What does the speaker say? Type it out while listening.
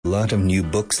lot of new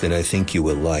books that I think you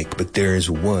will like, but there is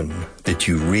one that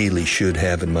you really should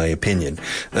have, in my opinion.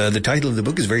 The title of the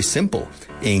book is very simple.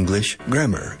 English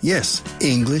Grammar. Yes,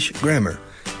 English Grammar.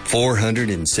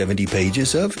 470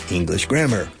 pages of English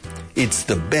grammar. It's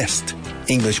the best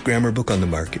English grammar book on the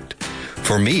market.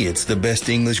 For me, it's the best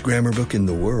English grammar book in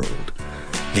the world.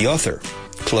 The author,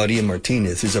 Claudia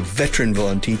Martinez, is a veteran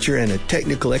Vaughan teacher and a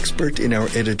technical expert in our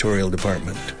editorial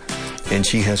department. And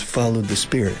she has followed the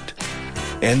spirit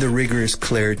and the rigorous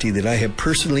clarity that I have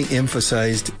personally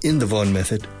emphasized in the Vaughan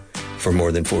method for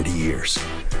more than 40 years.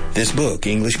 This book,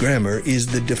 English Grammar, is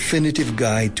the definitive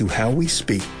guide to how we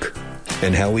speak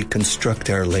and how we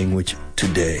construct our language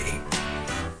today.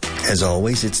 As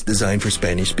always, it's designed for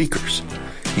Spanish speakers,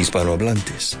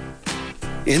 Hispanohablantes.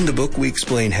 In the book, we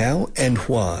explain how and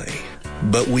why,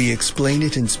 but we explain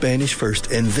it in Spanish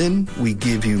first, and then we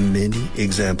give you many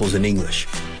examples in English.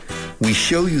 We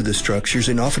show you the structures,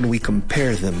 and often we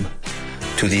compare them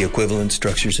to the equivalent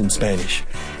structures in Spanish.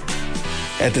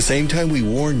 At the same time, we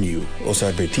warn you, os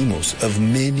advertimos, of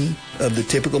many of the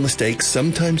typical mistakes,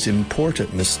 sometimes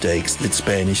important mistakes, that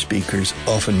Spanish speakers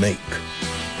often make.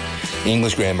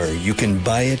 English Grammar, you can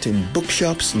buy it in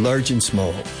bookshops, large and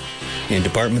small, in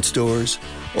department stores,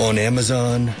 on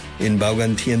Amazon, in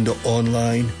Vaughan Tienda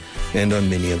online, and on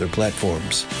many other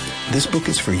platforms. This book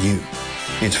is for you.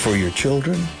 It's for your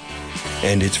children,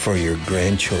 and it's for your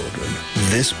grandchildren.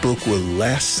 This book will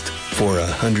last for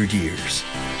 100 years.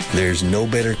 There's no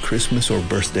better Christmas or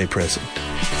birthday present.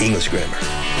 English Grammar.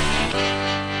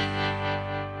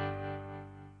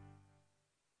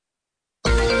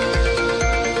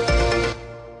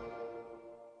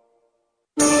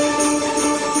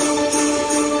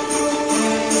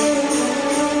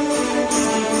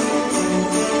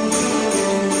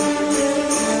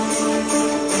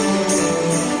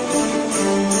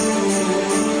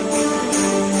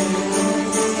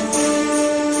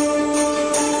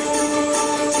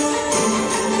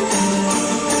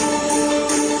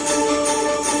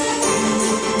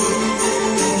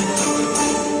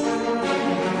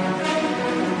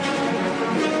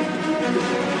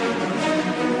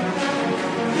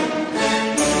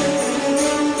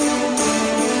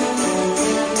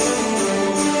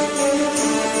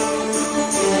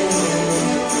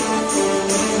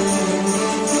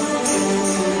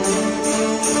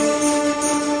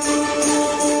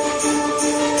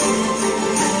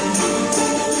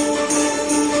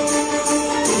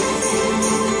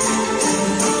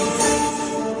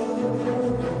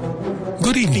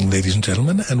 Ladies and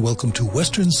gentlemen, and welcome to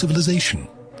Western Civilization,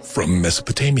 from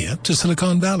Mesopotamia to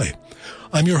Silicon Valley.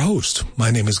 I'm your host. My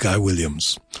name is Guy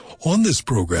Williams. On this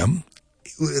program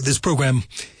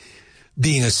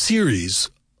being a series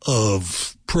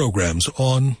of programs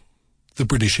on the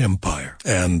British Empire.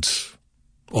 And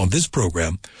on this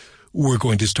program, we're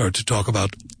going to start to talk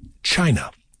about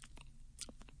China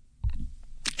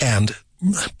and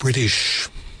British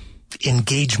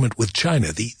engagement with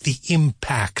China, the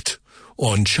impact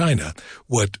on China,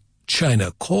 what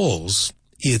China calls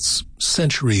its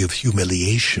century of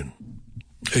humiliation.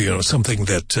 Something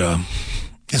that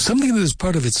is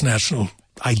part of its national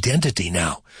identity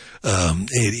now.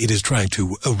 It is trying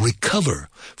to recover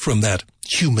from that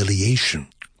humiliation.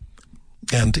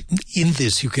 And in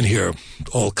this, you can hear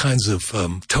all kinds of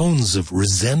tones of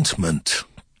resentment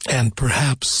and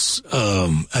perhaps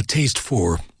a taste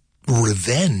for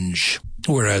revenge,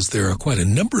 whereas there are quite a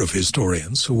number of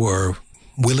historians who are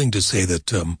willing to say that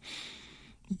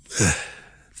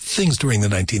things during the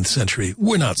 19th century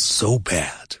were not so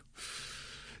bad,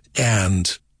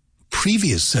 and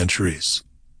previous centuries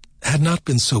had not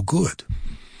been so good.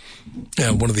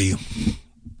 And one of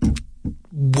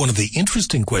the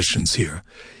interesting questions here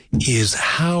is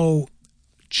how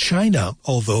China,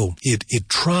 although it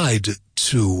tried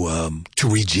to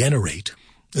regenerate,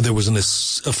 there was an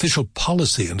official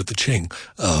policy under the Qing,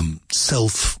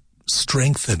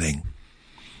 self-strengthening,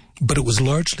 but it was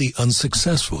largely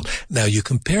unsuccessful. Now, you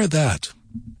compare that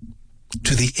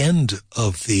to the end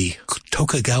of the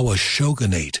Tokugawa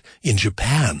shogunate in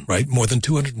Japan, right? More than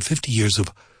 250 years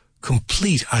of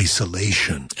complete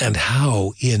isolation, and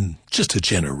how in just a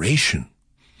generation,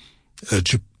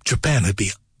 Japan had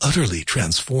been utterly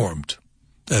transformed.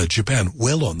 Japan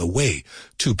well on the way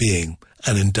to being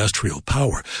an industrial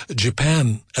power.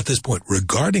 Japan, at this point,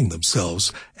 regarding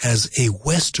themselves as a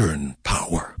Western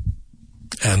power.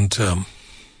 And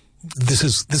this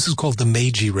is called the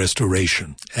Meiji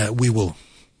Restoration. We will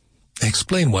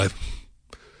explain why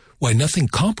nothing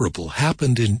comparable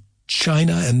happened in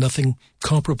China, and nothing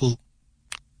comparable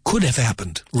could have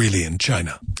happened really in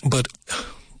China. But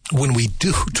when we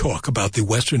do talk about the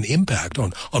Western impact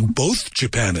on both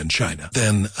Japan and China,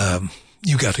 then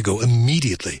you got to go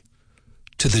immediately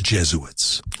to the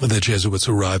Jesuits. The Jesuits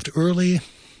arrived early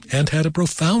and had a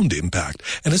profound impact,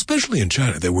 and especially in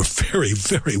China, they were very,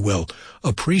 very well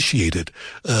appreciated.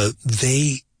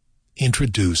 They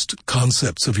introduced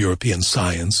concepts of European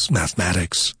science,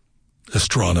 mathematics,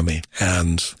 astronomy,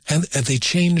 and they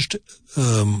changed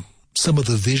some of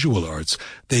the visual arts.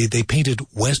 They painted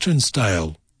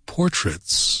Western-style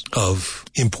portraits of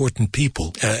important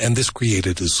people, and this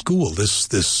created a school.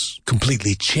 This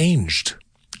completely changed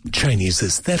Chinese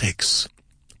aesthetics.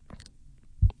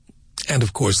 And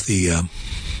of course,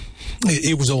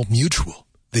 it was all mutual.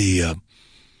 The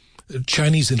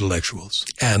Chinese intellectuals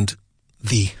and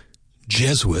the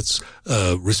Jesuits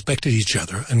respected each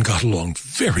other and got along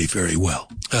very, very well.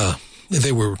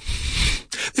 They were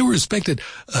respected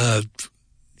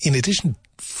in addition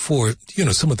for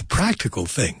some of the practical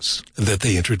things that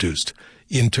they introduced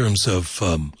in terms of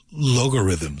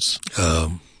logarithms,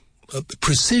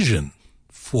 precision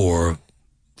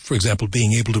for example,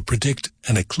 being able to predict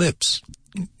an eclipse.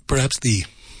 Perhaps the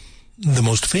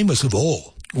most famous of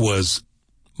all was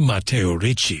Matteo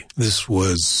Ricci. This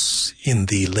was in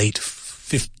the late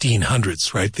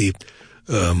 1500s, right? The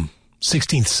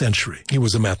 16th century. He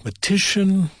was a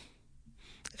mathematician,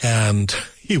 and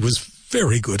he was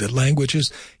very good at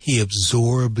languages. He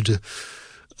absorbed,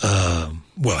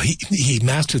 he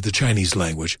mastered the Chinese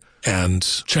language and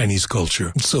Chinese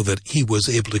culture so that he was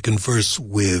able to converse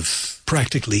with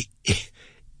practically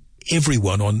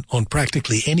everyone on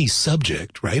practically any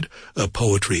subject, right?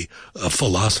 Poetry,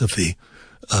 philosophy,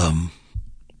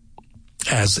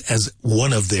 as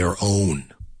one of their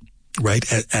own,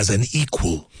 right? As an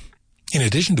equal. In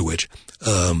addition to which,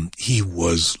 he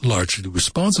was largely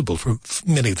responsible for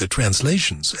many of the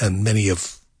translations and many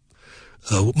of,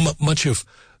 much of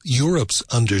Europe's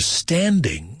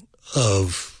understanding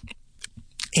of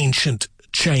ancient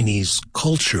Chinese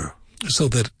culture, so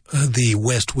that the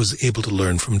West was able to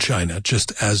learn from China,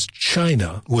 just as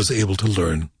China was able to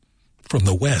learn from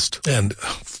the West. And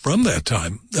from that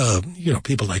time,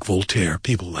 people like Voltaire,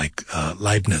 people like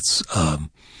Leibniz,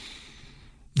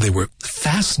 they were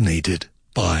fascinated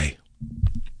by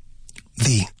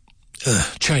the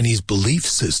Chinese belief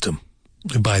system,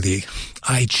 by the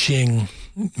I Ching,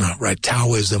 right,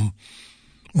 Taoism,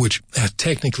 which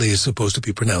technically is supposed to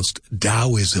be pronounced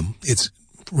Taoism. It's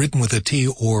written with a T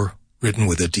or written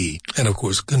with a D. And of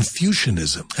course,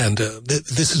 Confucianism. And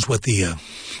this is what the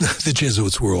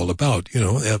Jesuits were all about,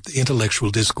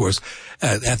 intellectual discourse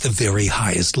at the very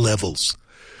highest levels.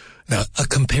 Now,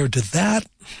 compared to that,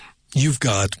 you've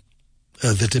got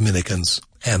the Dominicans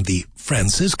and the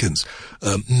Franciscans,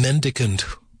 mendicant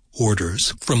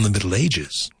orders from the Middle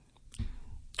Ages.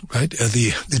 Right?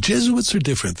 The Jesuits are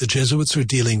different. The Jesuits are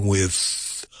dealing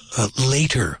with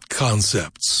later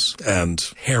concepts and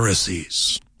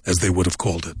heresies, as they would have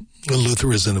called it.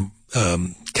 Lutheranism,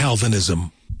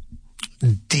 Calvinism,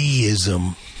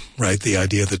 deism, right? The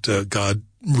idea that God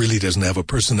really doesn't have a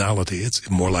personality. It's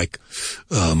more like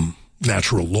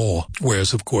natural law.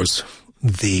 Whereas, of course,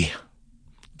 the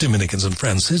Dominicans and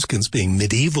Franciscans, being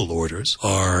medieval orders,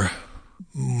 are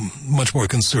much more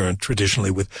concerned traditionally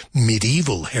with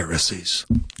medieval heresies.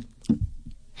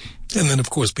 And then, of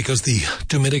course, because the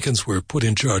Dominicans were put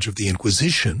in charge of the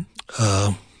Inquisition,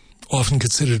 often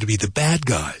considered to be the bad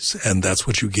guys, and that's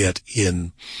what you get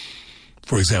in,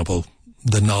 for example,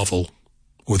 the novel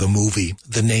or the movie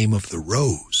The Name of the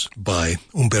Rose by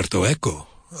Umberto Eco,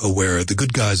 where the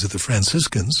good guys are the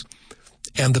Franciscans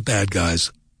and the bad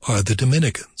guys are the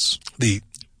Dominicans. The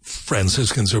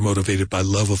Franciscans are motivated by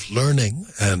love of learning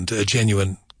and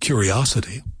genuine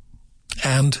curiosity,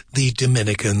 and the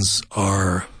Dominicans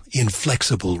are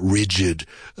inflexible, rigid,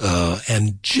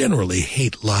 and generally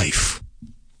hate life,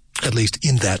 at least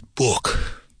in that book.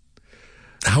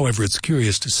 However, it's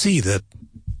curious to see that,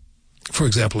 for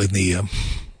example, in the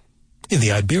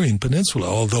Iberian Peninsula,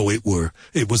 although it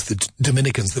was the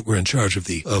Dominicans that were in charge of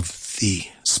the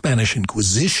Spanish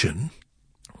Inquisition,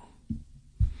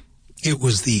 it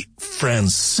was the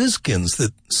Franciscans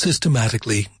that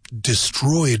systematically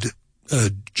destroyed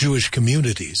Jewish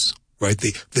communities, right?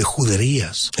 The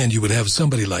Juderias. And you would have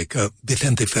somebody like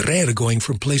Vicente Ferrer going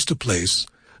from place to place,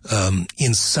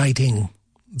 inciting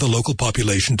the local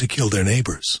population to kill their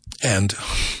neighbors. And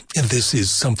this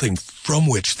is something from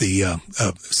which the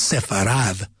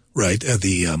Sefarad, right,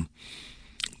 the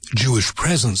Jewish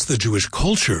presence, the Jewish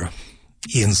culture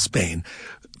in Spain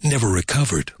never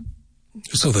recovered.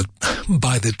 So that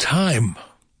by the time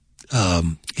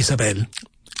Isabel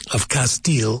of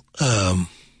Castile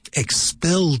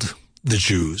expelled the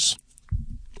Jews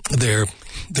their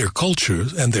culture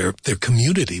and their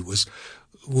community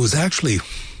was actually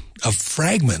a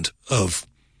fragment of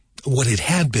what it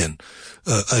had been,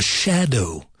 a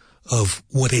shadow of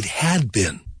what it had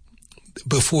been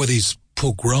before these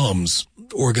pogroms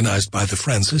organized by the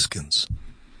Franciscans.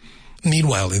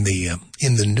 Meanwhile, in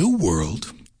the New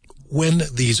World, when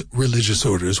these religious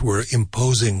orders were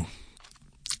imposing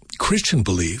Christian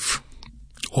belief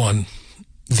on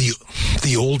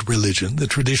the old religion, the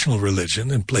traditional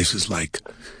religion, in places like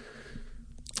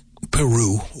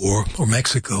Peru or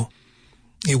Mexico,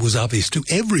 it was obvious to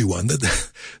everyone that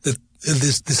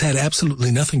this had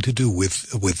absolutely nothing to do with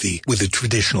the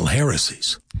traditional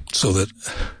heresies. So that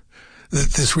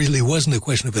this really wasn't a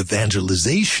question of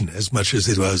evangelization as much as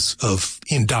it was of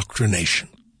indoctrination.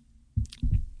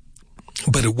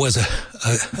 But it was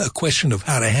a question of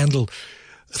how to handle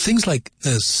things like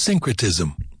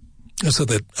syncretism. So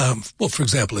that, for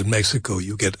example, in Mexico,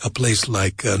 you get a place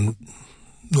like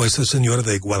Nuestra Señora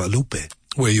de Guadalupe,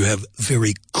 where you have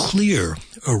very clear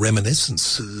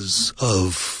reminiscences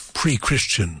of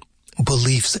pre-Christian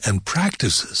beliefs and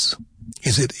practices.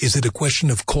 Is it a question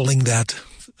of calling that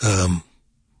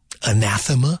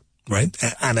anathema, right?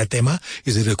 Anathema?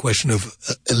 Is it a question of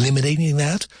eliminating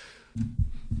that?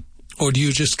 Or do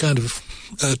you just kind of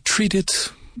treat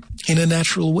it in a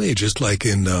natural way, just like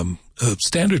in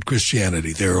standard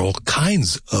Christianity? There are all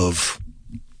kinds of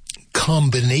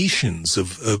combinations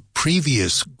of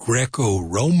previous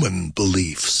Greco-Roman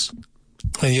beliefs.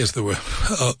 And yes, there were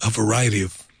a variety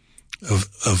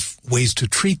of ways to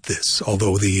treat this,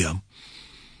 although the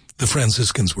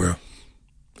Franciscans were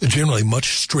generally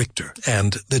much stricter,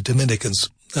 and the Dominicans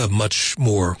much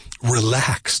more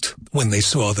relaxed when they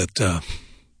saw that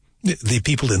the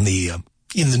people in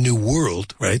the New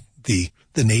World, right, the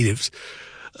natives,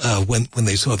 when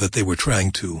they saw that they were trying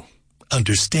to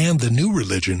understand the new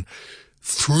religion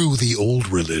through the old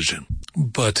religion.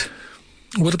 But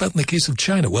what about in the case of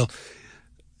China? Well,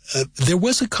 there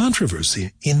was a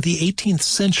controversy in the 18th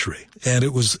century, and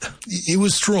it was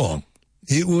strong.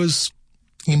 It was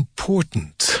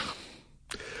important.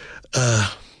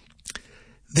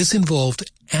 This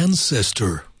involved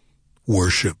ancestor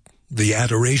worship, the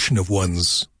adoration of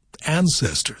one's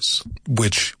ancestors,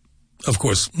 which, of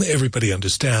course, everybody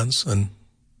understands, and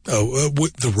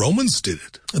the Romans did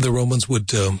it. The Romans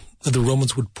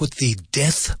would put the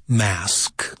death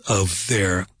mask of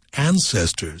their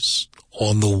ancestors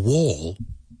on the wall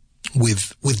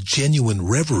with genuine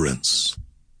reverence.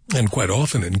 And quite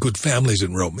often in good families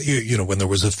in Rome, you know, when there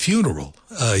was a funeral,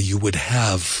 you would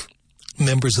have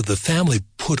members of the family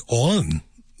put on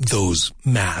those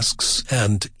masks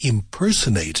and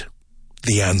impersonate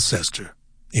the ancestor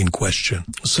in question.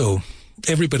 So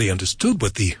everybody understood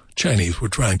what the Chinese were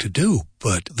trying to do,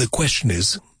 but the question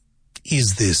is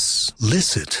this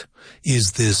licit?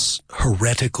 Is this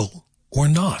heretical or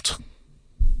not?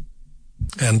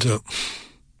 And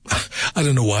I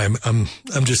don't know why I'm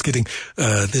just kidding.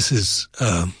 This is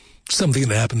something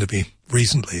that happened to me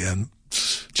recently, and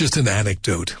just an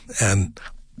anecdote, and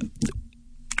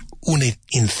un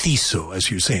inciso,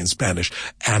 as you say in Spanish,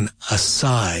 an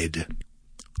aside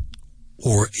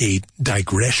or a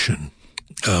digression.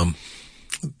 A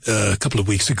couple of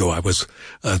weeks ago, I was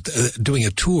doing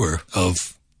a tour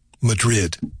of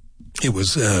Madrid. It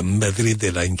was Madrid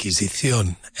de la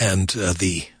Inquisición, and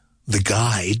the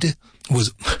guide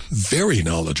was very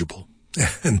knowledgeable,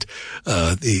 and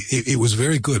it was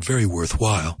very good, very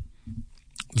worthwhile,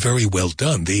 very well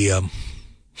done.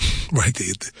 Where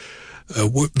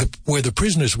the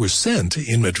prisoners were sent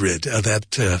in Madrid,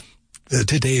 that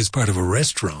today is part of a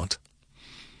restaurant,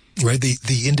 right?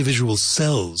 The individual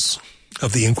cells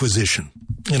of the Inquisition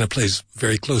in a place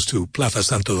very close to Plaza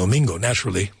Santo Domingo,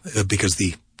 naturally, because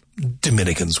the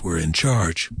Dominicans were in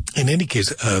charge. In any case,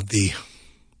 the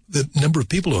number of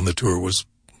people on the tour was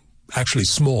actually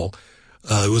small.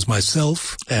 It was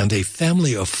myself and a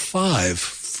family of 5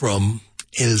 from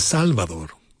El Salvador,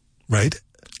 right?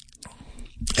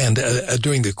 And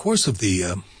during the course of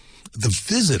the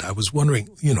visit, I was wondering,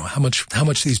 you know, how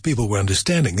much these people were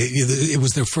understanding. It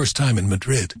was their first time in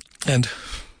Madrid, and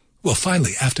well,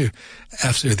 finally, after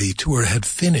the tour had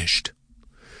finished,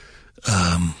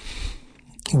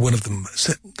 one of them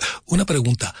said, "Una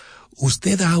pregunta.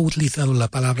 Usted ha utilizado la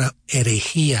palabra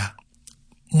herejía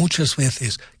muchas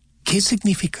veces. ¿Qué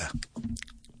significa?"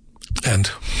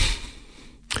 And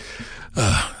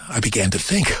I began to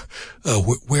think,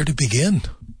 where to begin.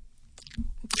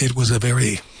 It was it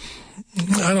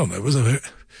was a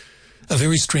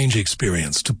very strange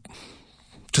experience, to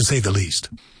say the least.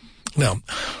 Now,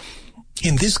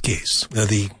 in this case,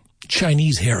 the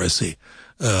Chinese heresy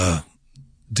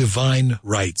divine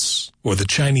rights, or the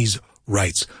Chinese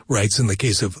rights in the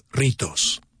case of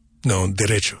ritos, no,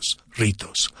 derechos,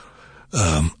 ritos,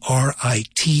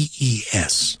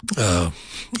 R-I-T-E-S.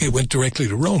 It went directly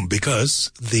to Rome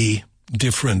because the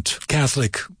different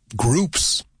Catholic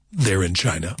groups there in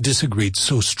China disagreed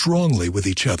so strongly with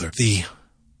each other. The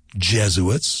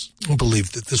Jesuits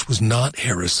believed that this was not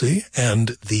heresy,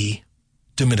 and the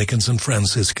Dominicans and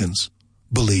Franciscans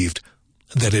believed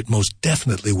that it most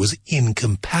definitely was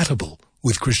incompatible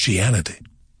with Christianity.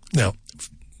 Now,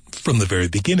 from the very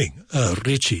beginning,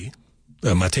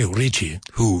 Matteo Ricci,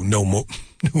 who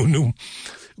knew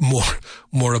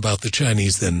more about the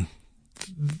Chinese than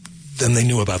they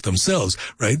knew about themselves,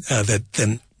 right?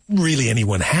 Than really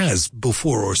anyone has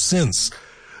before or since.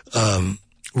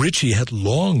 Ricci had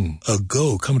long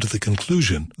ago come to the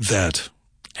conclusion that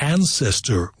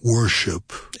ancestor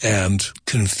worship and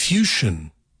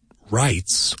Confucian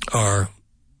rites are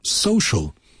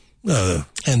social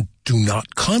and do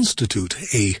not constitute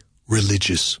a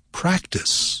religious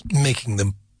practice, making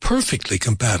them perfectly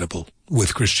compatible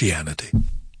with Christianity.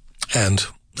 And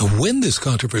when this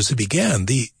controversy began,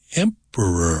 the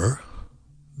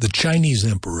Chinese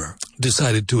emperor,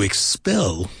 decided to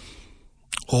expel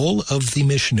all of the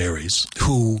missionaries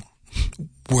who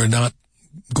were not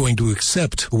going to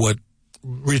accept what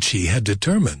Ricci had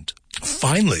determined.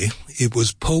 Finally, it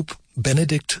was Pope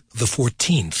Benedict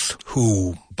XIV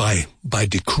who, by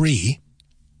decree,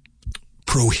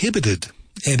 prohibited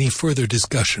any further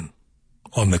discussion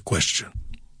on the question.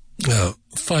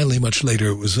 Finally, much later,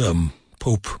 it was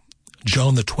Pope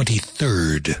John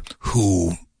XXIII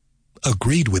who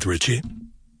agreed with Ricci,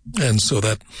 and so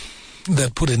that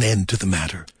put an end to the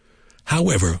matter.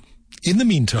 However, in the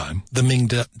meantime, the Ming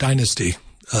dynasty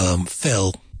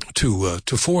fell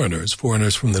to foreigners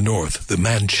from the north, the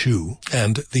Manchu,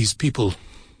 and these people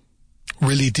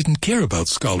really didn't care about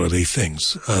scholarly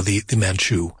things. The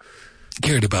Manchu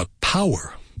cared about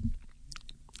power,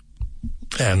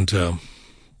 and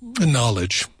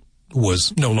knowledge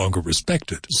was no longer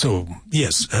respected. So,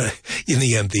 yes, in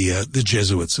the end, the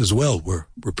Jesuits as well were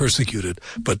persecuted,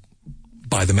 but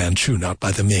by the Manchu, not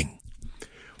by the Ming.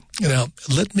 Now,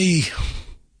 let me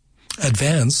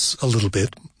advance a little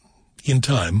bit in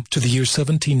time to the year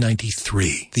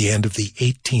 1793, the end of the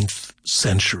 18th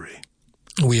century.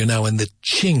 We are now in the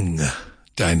Qing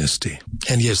dynasty.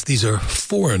 And yes, these are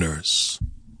foreigners,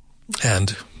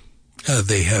 and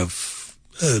they have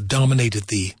dominated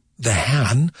the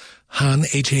Han,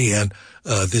 H-A-N.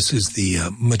 This is the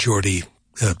majority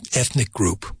ethnic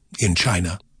group in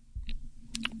China,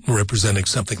 representing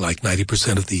something like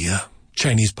 90% of the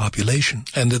Chinese population,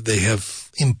 and that they have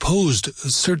imposed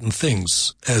certain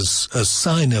things as a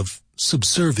sign of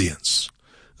subservience.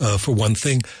 For one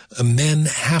thing, men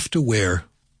have to wear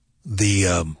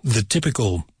the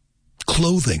typical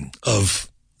clothing of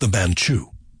the Manchu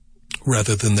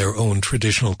rather than their own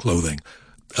traditional clothing.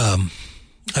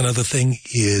 Another thing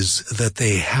is that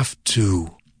they have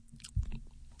to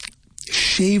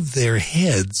shave their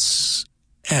heads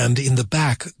and in the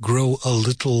back grow a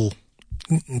little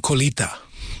colita,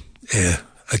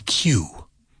 a queue,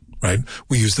 right?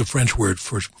 We use the French word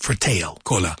for tail,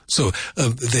 cola. So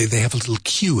they have a little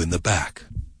queue in the back.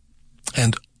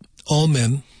 And all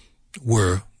men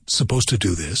were supposed to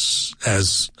do this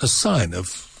as a sign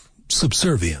of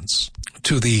subservience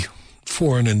to the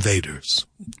foreign invaders.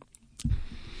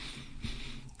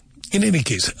 In any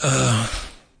case,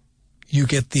 you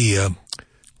get the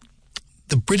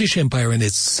British Empire in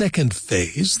its second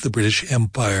phase. The British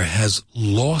Empire has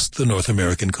lost the North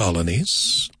American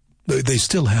colonies. They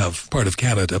still have part of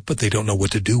Canada, but they don't know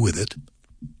what to do with it.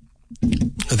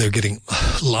 They're getting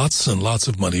lots and lots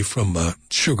of money from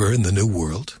sugar in the New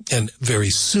World, and very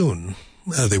soon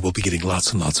they will be getting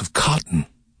lots and lots of cotton,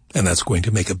 and that's going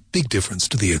to make a big difference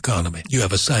to the economy. You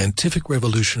have a scientific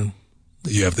revolution,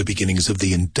 you have the beginnings of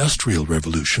the Industrial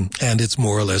Revolution, and it's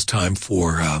more or less time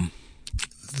for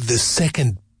the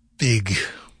second big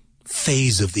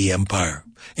phase of the empire,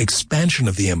 expansion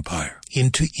of the empire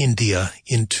into India,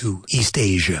 into East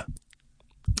Asia.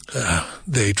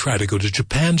 They try to go to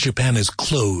Japan. Japan is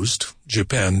closed.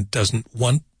 Japan doesn't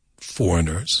want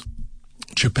foreigners.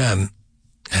 Japan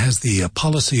has the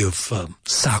policy of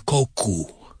sakoku,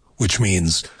 which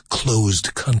means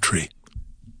closed country.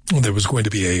 There was going to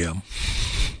be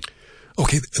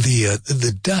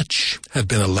the Dutch had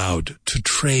been allowed to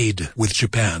trade with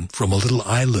Japan from a little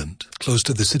island close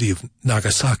to the city of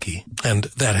Nagasaki, and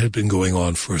that had been going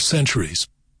on for centuries.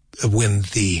 When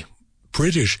the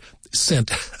British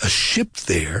sent a ship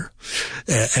there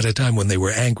at a time when they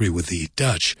were angry with the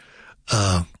Dutch,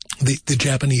 the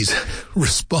Japanese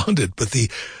responded, but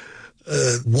the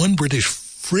one British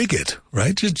frigate,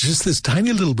 right? Just this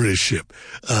tiny little British ship.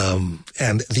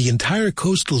 And the entire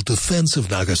coastal defense of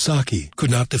Nagasaki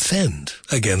could not defend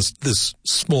against this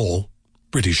small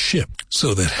British ship.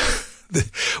 So that,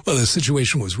 the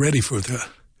situation was ready for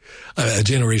a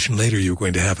generation later, you were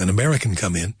going to have an American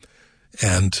come in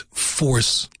and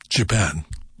force Japan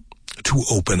to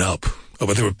open up. Oh,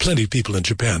 but there were plenty of people in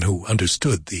Japan who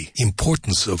understood the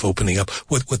importance of opening up.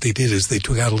 What they did is they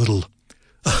took out a little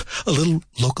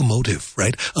locomotive,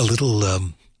 right? A little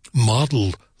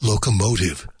model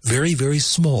locomotive, very, very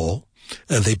small.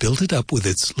 They built it up with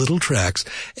its little tracks,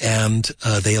 and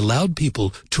they allowed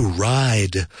people to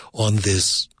ride on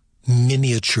this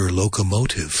miniature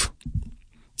locomotive.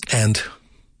 And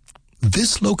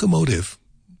this locomotive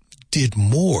did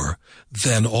more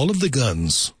than all of the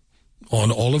guns on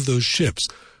all of those ships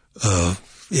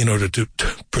in order to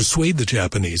persuade the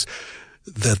Japanese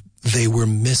that they were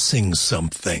missing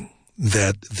something,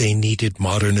 that they needed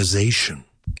modernization.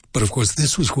 But of course,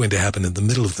 this was going to happen in the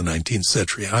middle of the 19th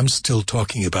century. I'm still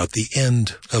talking about the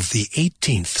end of the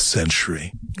 18th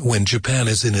century, when Japan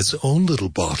is in its own little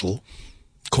bottle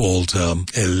called El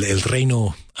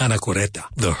Reino Anacoreta,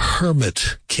 the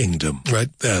Hermit Kingdom, right?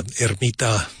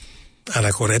 Ermita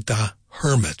Anacoreta,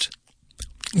 Hermit.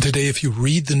 Today, if you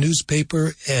read the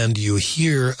newspaper and you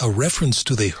hear a reference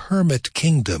to the Hermit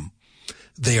Kingdom,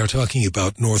 they are talking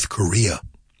about North Korea.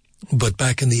 But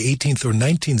back in the 18th or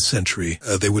 19th century,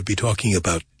 they would be talking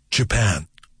about Japan.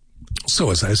 So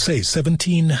as I say,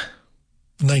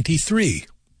 1793,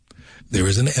 there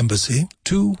is an embassy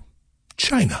to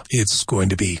China. It's going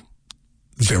to be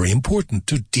very important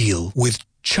to deal with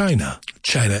China.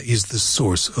 China is the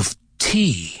source of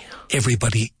tea.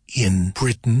 Everybody in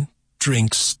Britain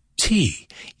drinks tea,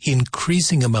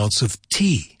 increasing amounts of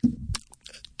tea.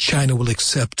 China will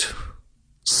accept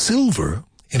silver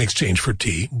in exchange for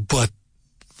tea, but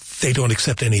they don't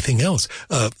accept anything else.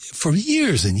 For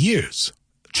years and years,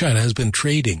 China has been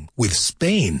trading with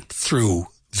Spain through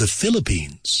the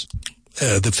Philippines.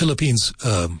 The Philippines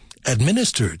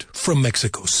administered from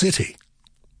Mexico City,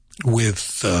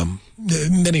 with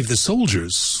many of the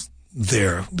soldiers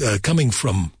there coming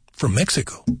from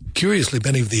Mexico. Curiously,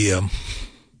 many of the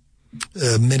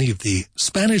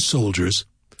Spanish soldiers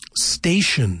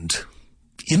stationed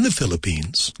in the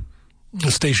Philippines,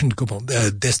 stationed como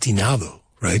destinado,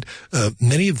 right?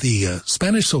 Many of the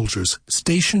Spanish soldiers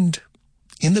stationed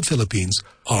in the Philippines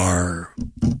are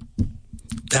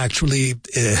actually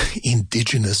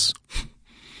indigenous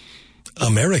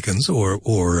Americans or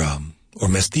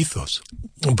mestizos.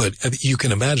 But you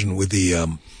can imagine with the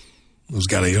los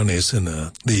galeones and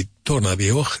the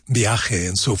tornaviaje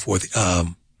and so forth,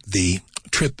 the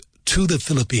trip to the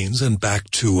Philippines and back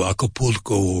to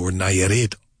Acapulco or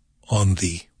Nayarit on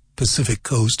the Pacific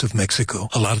coast of Mexico,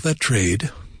 a lot of that trade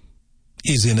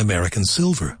is in American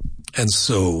silver. And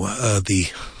so the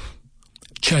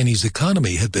Chinese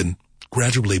economy had been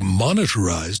gradually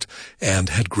monetarized and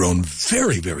had grown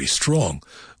very, very strong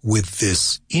with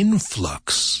this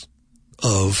influx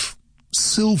of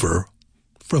silver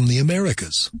from the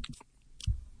Americas.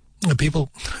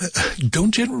 People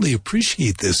don't generally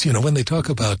appreciate this. You know, when they talk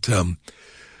about the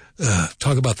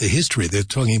history, they're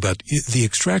talking about the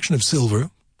extraction of silver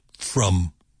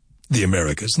from the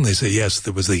Americas. And they say, yes,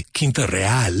 there was the Quinta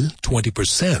Real,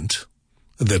 20%,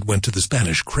 that went to the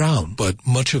Spanish crown, but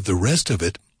much of the rest of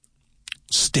it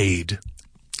stayed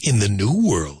in the New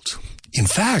World. In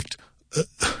fact,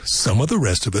 some of the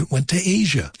rest of it went to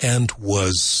Asia and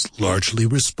was largely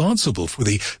responsible for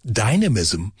the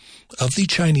dynamism of the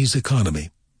Chinese economy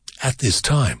at this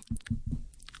time.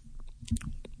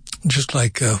 Just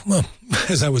like,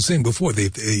 as I was saying before,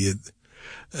 the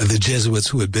Jesuits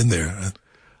who had been there,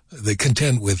 they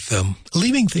content with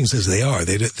leaving things as they are.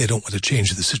 They don't want to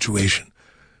change the situation.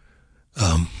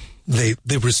 They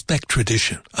respect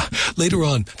tradition. Later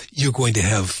on, you're going to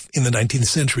have, in the 19th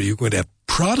century, you're going to have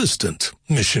Protestant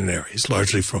missionaries,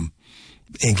 largely from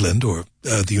England or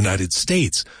the United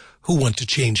States, who want to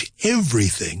change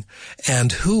everything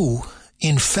and who,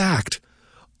 in fact,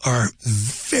 are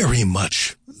very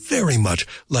much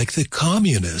like the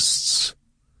communists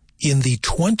in the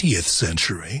 20th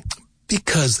century,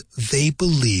 because they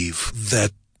believe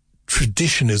that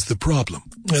tradition is the problem.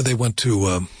 They want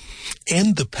to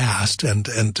end the past and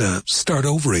start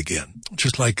over again,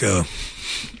 just like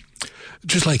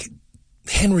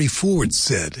Henry Ford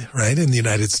said, right, in the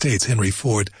United States. Henry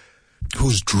Ford,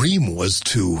 whose dream was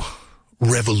to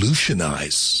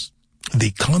revolutionize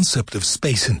the concept of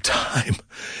space and time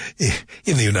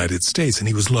in the United States, and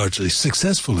he was largely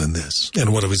successful in this.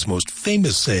 And one of his most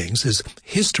famous sayings is,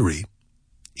 history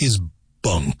is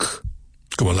bunk.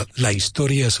 como la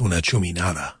historia es una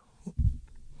chuminada.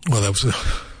 Well, that was,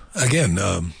 again,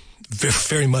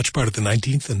 very much part of the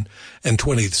 19th and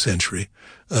 20th century.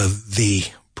 The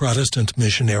Protestant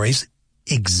missionaries,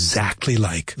 exactly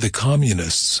like the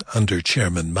communists under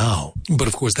Chairman Mao. But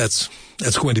of course, that's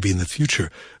going to be in the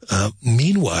future.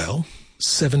 Meanwhile,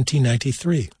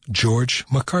 1793, George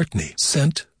Macartney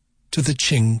sent to the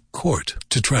Qing court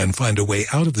to try and find a way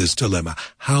out of this dilemma,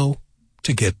 how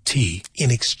to get tea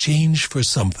in exchange for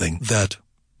something that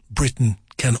Britain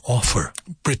can offer.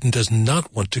 Britain does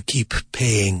not want to keep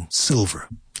paying silver.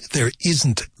 There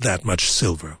isn't that much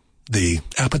silver. The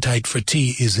appetite for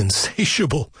tea is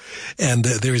insatiable, and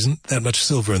there isn't that much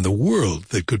silver in the world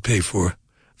that could pay for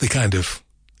the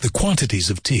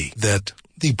quantities of tea that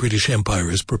the British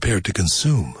Empire is prepared to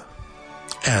consume.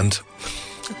 And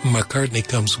McCartney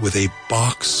comes with a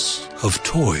box of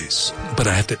toys. But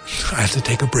I have to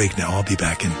take a break now. I'll be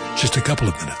back in just a couple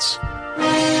of minutes.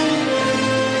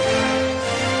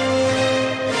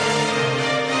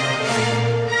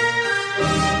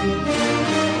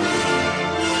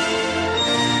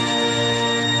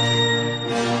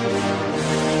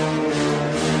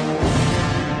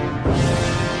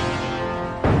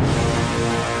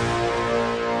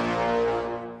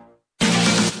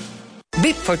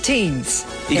 Bip for Teens.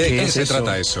 ¿Y de qué se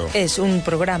trata eso? Es un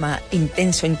programa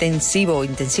intensivo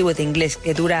de inglés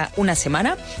que dura una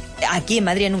semana, aquí en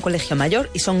Madrid en un colegio mayor,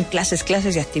 y son clases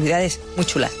y actividades muy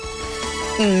chulas.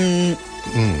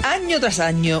 Año tras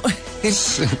año.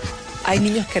 Hay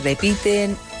niños que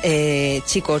repiten,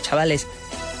 chicos, chavales,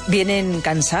 vienen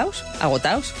cansados,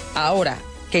 agotados, ahora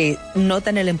que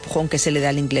notan el empujón que se le da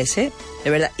al inglés, de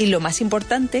verdad. Y lo más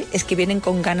importante es que vienen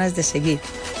con ganas de seguir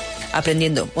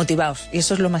aprendiendo, motivados, y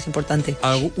eso es lo más importante.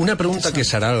 Una pregunta que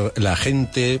se hará la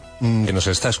gente que nos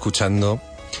está escuchando,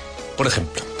 por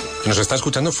ejemplo, que nos está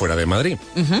escuchando fuera de Madrid.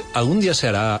 ¿Algún día se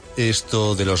hará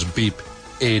esto de los VIP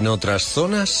en otras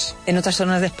zonas? ¿En otras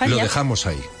zonas de España? Lo dejamos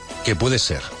ahí, que puede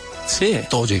ser. Sí.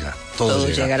 Todo llega, todo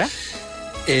llegará.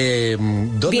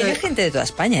 Viene gente de toda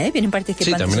España, vienen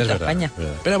participantes de toda España.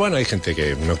 Pero bueno, hay gente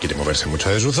que no quiere moverse mucho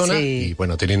de su zona, y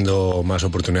bueno, teniendo más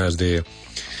oportunidades de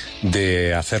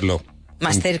hacerlo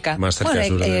más cerca de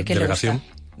su delegación,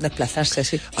 desplazarse,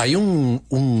 sí. ¿Hay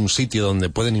un sitio donde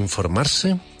pueden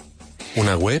informarse?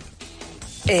 ¿Una web?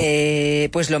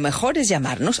 Pues lo mejor es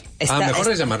llamarnos.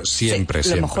 Mejor es llamar siempre.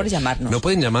 Lo mejor es llamarnos. No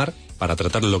pueden llamar para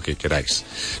tratar lo que queráis.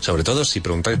 Sobre todo si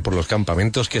preguntáis por los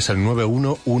campamentos, que es el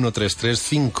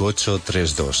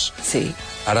 91-133-5832. Sí.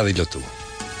 Ahora dilo tú.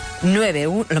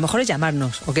 91, lo mejor es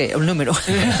llamarnos, un número.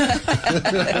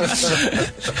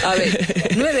 A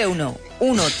ver,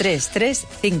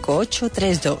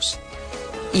 91-133-5832.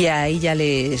 Y ahí ya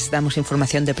les damos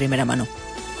información de primera mano.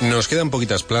 Nos quedan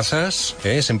poquitas plazas,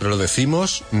 siempre lo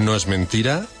decimos, no es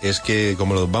mentira, es que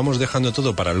como lo vamos dejando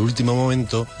todo para el último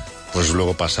momento, pues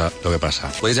luego pasa lo que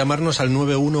pasa. Puedes llamarnos al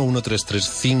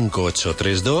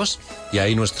 91-133-5832 y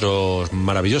ahí nuestros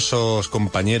maravillosos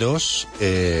compañeros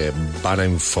van a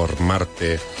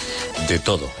informarte de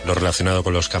todo lo relacionado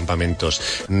con los campamentos.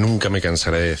 Nunca me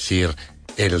cansaré de decir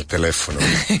el teléfono.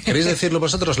 ¿Queréis decirlo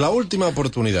vosotros? La última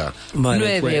oportunidad.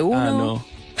 Vale, 91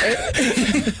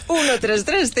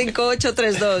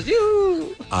 133-5832.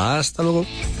 Hasta luego.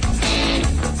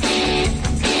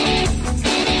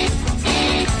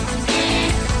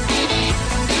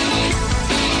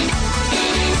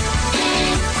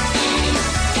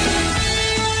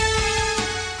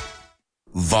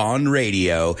 Vaughn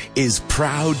Radio is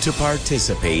proud to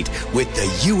participate with the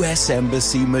U.S.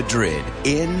 Embassy Madrid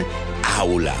in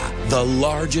Aula, the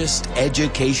largest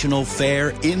educational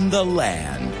fair in the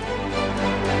land.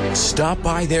 Stop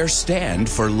by their stand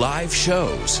for live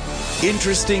shows,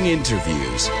 interesting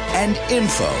interviews, and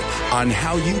info on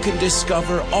how you can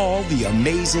discover all the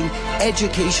amazing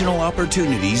educational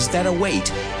opportunities that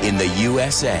await in the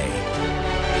USA.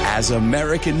 As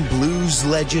American blues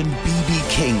legend B.B.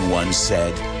 King once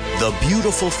said, the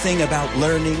beautiful thing about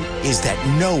learning is that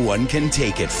no one can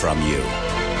take it from you.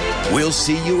 We'll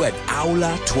see you at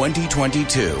Aula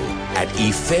 2022 at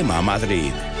IFEMA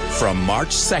Madrid from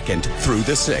March 2nd through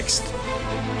the 6th.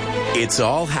 It's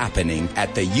all happening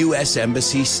at the U.S.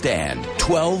 Embassy stand,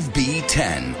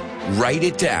 12B10. Write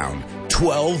it down,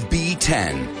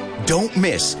 12B10. Don't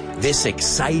miss this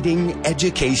exciting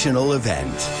educational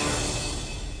event.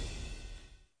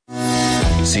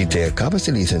 Si te acabas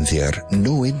de licenciar,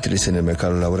 no entres en el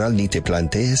mercado laboral ni te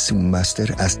plantees un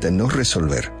máster hasta no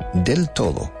resolver del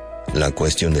todo la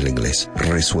cuestión del inglés.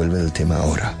 Resuelve el tema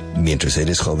ahora, mientras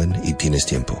eres joven y tienes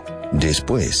tiempo.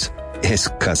 Después, es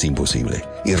casi imposible.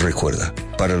 Y recuerda,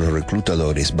 Para los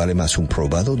reclutadores vale más un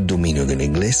probado dominio del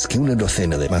inglés que una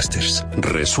docena de másters.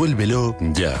 Resuélvelo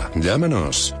ya.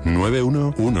 Llámanos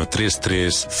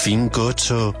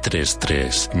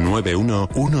 911335833.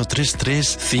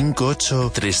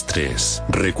 911335833.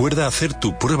 Recuerda hacer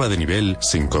tu prueba de nivel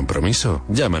sin compromiso.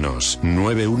 Llámanos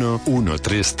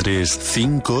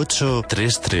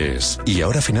 911335833. Y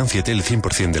ahora financiate el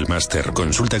 100% del máster.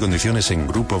 Consulta condiciones en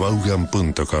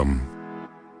grupobaugan.com.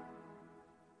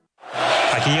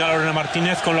 Aquí llega Lorena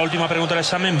Martínez con la última pregunta del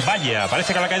examen. Vaya,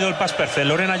 parece que le ha caído el Past Perfect.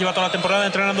 Lorena lleva toda la temporada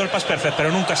entrenando el Past Perfect,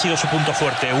 pero nunca ha sido su punto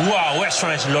fuerte. ¡Wow!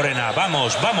 Eso es Lorena.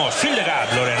 Vamos, fill the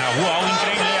gap, Lorena. ¡Wow!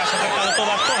 Increíble, has acertado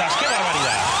todas. ¡Qué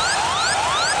barbaridad!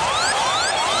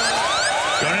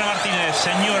 Lorena Martínez,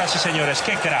 señoras y señores,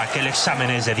 qué crack, el examen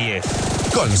es de 10.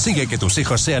 Consigue que tus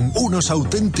hijos sean unos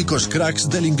auténticos cracks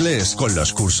del inglés con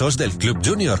los cursos del Club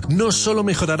Junior. No solo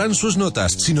mejorarán sus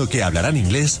notas, sino que hablarán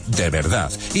inglés de verdad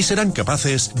y serán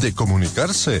capaces de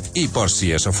comunicarse. Y por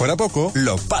si eso fuera poco,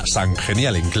 lo pasan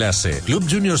genial en clase. Club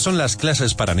Junior son las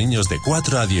clases para niños de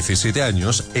 4 a 17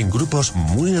 años en grupos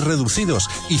muy reducidos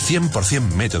y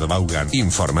 100% método Vaughan.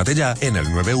 Infórmate ya en el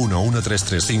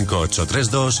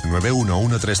 911335832,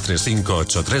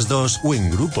 911335832 o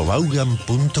en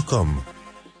grupobaugan.com.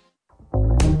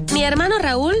 Mi hermano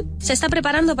Raúl se está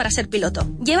preparando para ser piloto.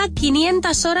 Lleva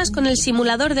 500 horas con el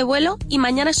simulador de vuelo y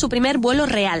mañana es su primer vuelo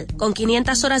real. Con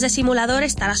 500 horas de simulador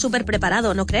estará súper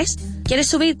preparado, ¿no crees? ¿Quieres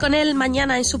subir con él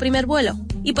mañana en su primer vuelo?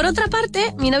 Y por otra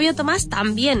parte, mi novio Tomás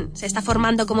también se está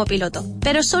formando como piloto,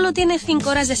 pero solo tiene 5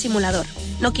 horas de simulador,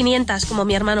 no 500 como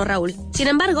mi hermano Raúl. Sin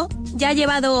embargo, ya ha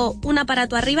llevado un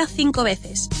aparato arriba 5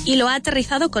 veces y lo ha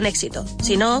aterrizado con éxito.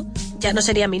 Si no, ya no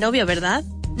sería mi novio, ¿verdad?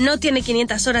 No tiene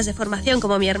 500 horas de formación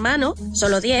como mi hermano,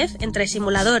 solo 10 entre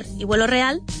simulador y vuelo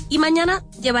real, y mañana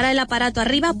llevará el aparato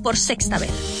arriba por 6ª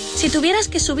vez. Si tuvieras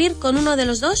que subir con uno de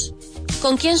los dos,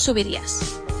 ¿con quién subirías?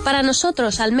 Para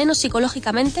nosotros, al menos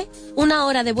psicológicamente, 1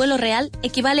 hora de vuelo real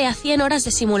equivale a 100 horas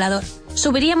de simulador.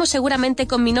 Subiríamos seguramente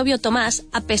con mi novio Tomás,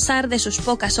 a pesar de sus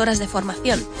pocas horas de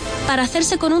formación. Para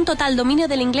hacerse con un total dominio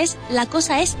del inglés, la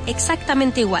cosa es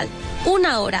exactamente igual.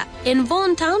 1 hora en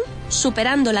Vaughan Town,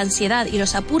 superando la ansiedad y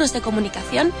los apuros de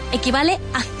comunicación, equivale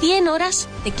a 100 horas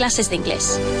de clases de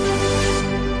inglés.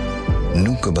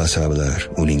 Nunca vas a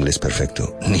hablar un inglés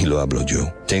perfecto, ni lo hablo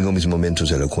yo. Tengo mis momentos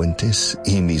elocuentes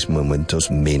y mis momentos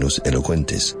menos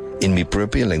elocuentes en mi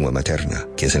propia lengua materna,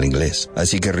 que es el inglés.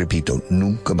 Así que repito,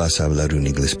 nunca vas a hablar un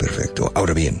inglés perfecto.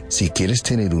 Ahora bien, si quieres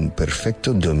tener un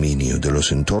perfecto dominio de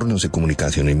los entornos de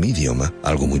comunicación en mi idioma,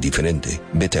 algo muy diferente,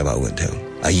 vete a Vaughan Town.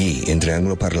 Allí, entre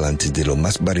angloparlantes de lo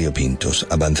más variopintos,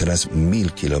 avanzarás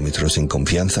 1000 kilómetros en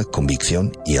confianza,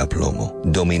 convicción y aplomo.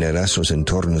 Dominarás los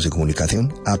entornos de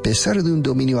comunicación a pesar de un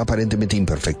dominio aparentemente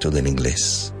imperfecto del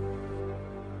inglés.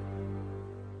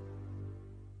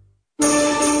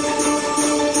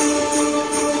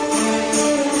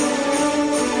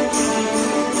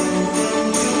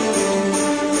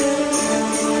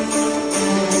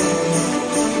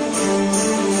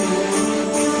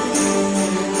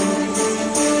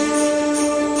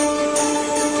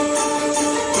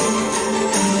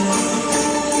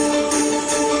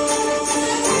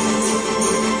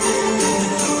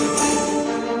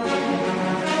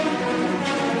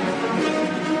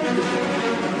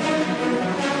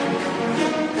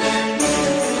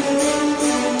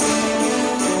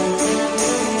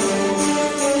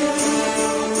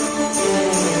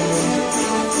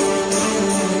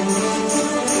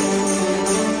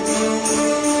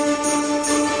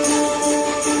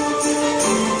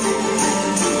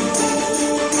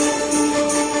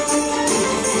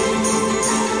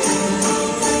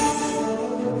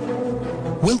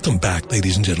 Welcome back,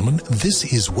 ladies and gentlemen. This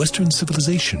is Western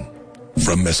Civilization,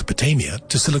 from Mesopotamia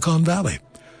to Silicon Valley.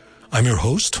 I'm your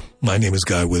host. My name is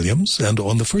Guy Williams, and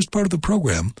on the first part of the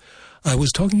program, I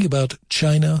was talking about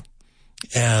China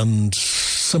and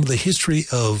some of the history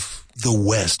of the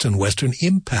West and Western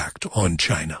impact on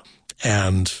China.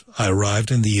 And I arrived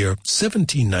in the year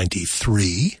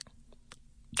 1793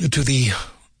 to the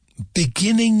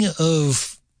beginning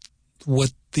of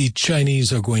what the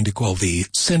Chinese are going to call the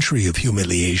century of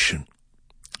humiliation.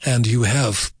 And you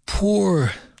have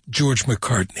poor George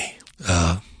Macartney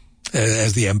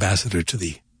as the ambassador to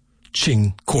the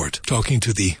Qing court, talking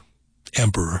to the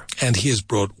emperor. And he has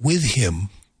brought with him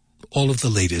all of the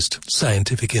latest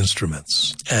scientific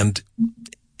instruments and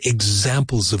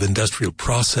examples of industrial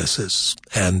processes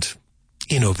and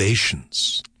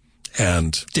innovations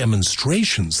and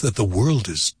demonstrations that the world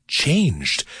has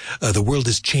changed. The world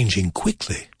is changing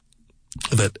quickly.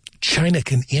 That China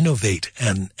can innovate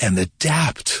and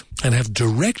adapt and have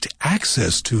direct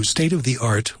access to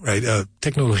state-of-the-art, right,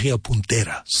 tecnología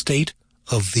puntera,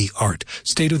 state-of-the-art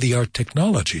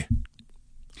technology.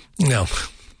 Now,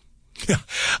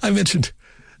 I mentioned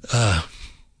on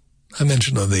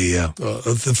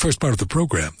the first part of the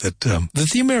program that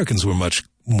the Americans were much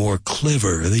more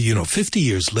clever. 50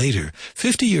 years later,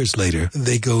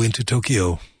 they go into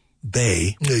Tokyo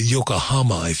Bay,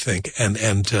 Yokohama, I think, and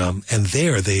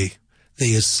there they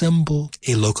assemble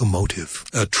a locomotive,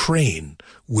 a train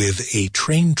with a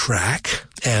train track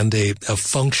and a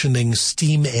functioning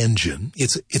steam engine.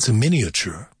 It's a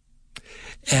miniature,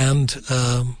 and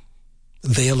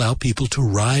they allow people to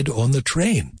ride on the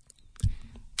train,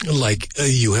 like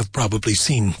you have probably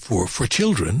seen for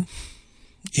children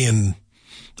in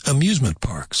amusement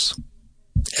parks.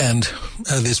 And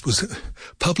this was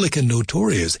public and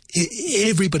notorious.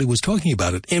 Everybody was talking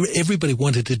about it. Everybody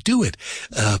wanted to do it,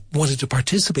 wanted to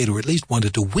participate, or at least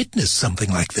wanted to witness something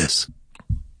like this.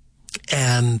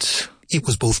 And it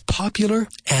was both popular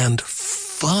and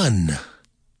fun,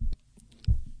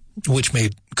 which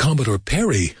made Commodore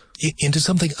Perry into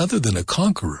something other than a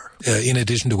conqueror. In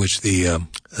addition to which the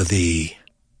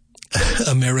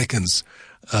Americans,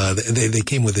 they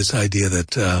came with this idea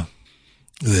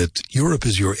that Europe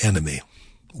is your enemy.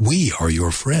 We are your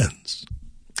friends.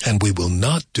 And we will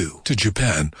not do to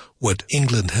Japan what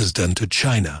England has done to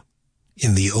China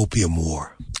in the Opium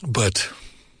War. But,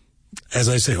 as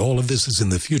I say, all of this is in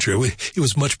the future. It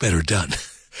was much better done.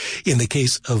 In the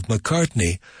case of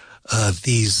McCartney,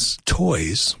 these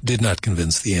toys did not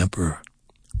convince the emperor.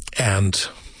 And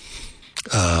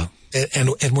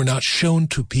were not shown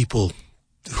to people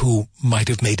who might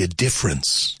have made a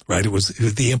difference, right? It was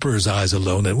the emperor's eyes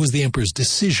alone, and it was the emperor's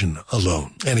decision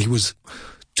alone. And he was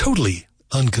totally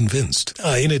unconvinced.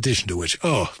 In addition to which,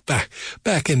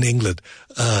 back in England,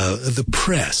 the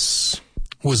press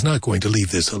was not going to leave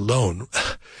this alone.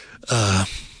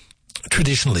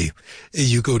 Traditionally,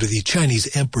 you go to the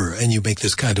Chinese emperor and you make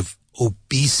this kind of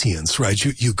obeisance, right?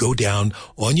 You go down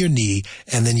on your knee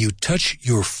and then you touch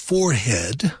your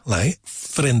forehead, like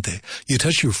frente. You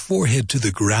touch your forehead to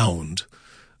the ground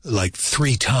like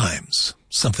 3 times,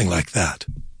 something like that.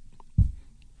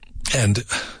 And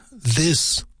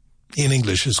this in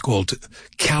English is called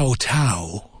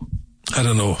kowtow. I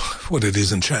don't know what it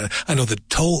is in China. I know that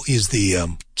to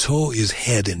is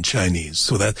head in Chinese,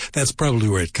 so that's probably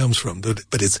where it comes from.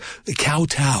 But it's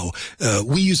kowtow.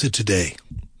 We use it today.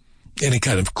 Any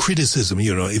kind of criticism,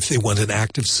 if they want an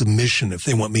act of submission, if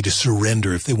they want me to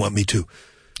surrender, if they want me to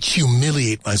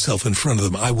humiliate myself in front of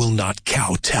them, I will not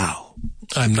kowtow.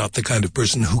 I'm not the kind of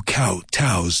person who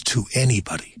kowtows to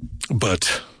anybody.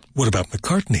 But what about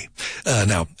McCartney?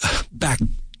 Now, back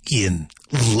in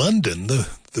London, the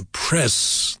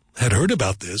press had heard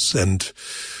about this, and,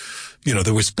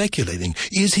 they were speculating,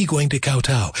 is he going to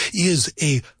kowtow? Is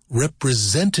a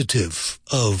representative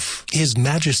of His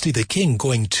Majesty the King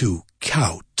going to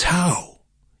kowtow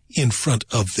in front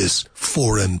of this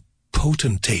foreign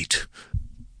potentate?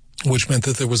 Which meant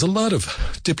that there was a lot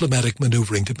of diplomatic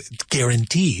maneuvering to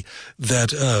guarantee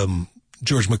that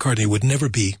George McCartney would never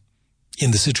be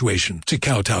in the situation to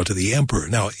kowtow to the emperor.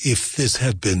 Now, if this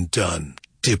had been done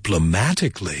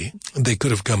diplomatically, they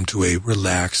could have come to a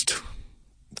relaxed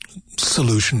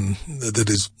solution that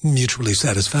is mutually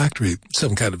satisfactory,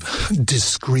 some kind of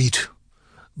discreet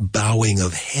bowing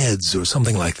of heads or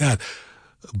something like that.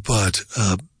 But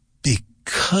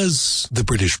because the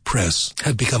British press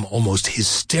had become almost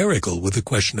hysterical with the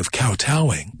question of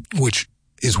kowtowing, which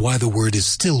is why the word is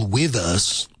still with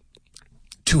us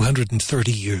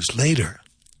 230 years later,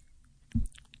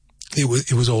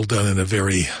 it was all done in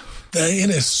in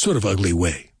a sort of ugly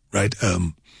way, right?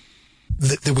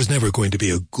 There was never going to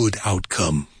be a good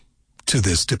outcome to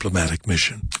this diplomatic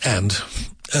mission. And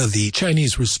the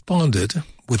Chinese responded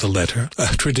with a letter.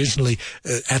 Traditionally,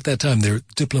 at that time, their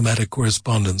diplomatic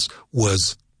correspondence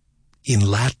was in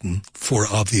Latin for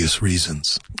obvious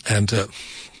reasons. And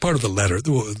part of the letter,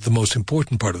 the most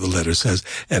important part of the letter says,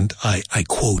 and I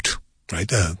quote,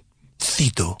 right,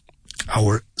 cito,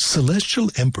 our celestial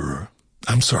empire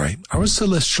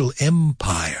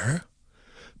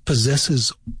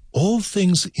possesses all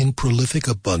things in prolific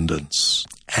abundance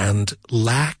and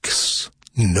lacks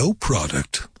no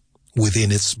product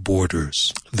within its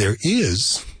borders. There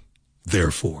is,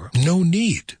 therefore, no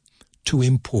need to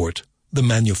import the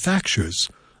manufactures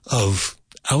of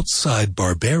outside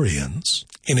barbarians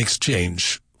in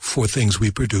exchange for things we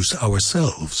produce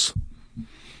ourselves.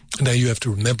 Now, you have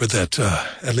to remember that,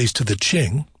 at least to the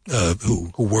Qing,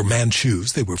 who were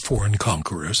Manchus, they were foreign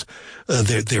conquerors,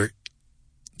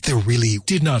 there really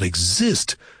did not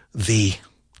exist the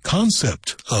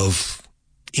concept of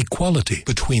equality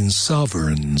between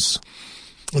sovereigns.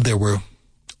 There were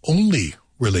only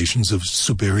relations of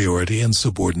superiority and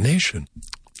subordination.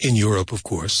 In Europe, of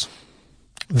course,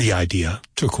 the idea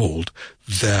took hold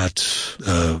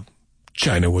that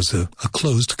China was a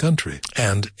closed country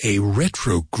and a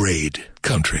retrograde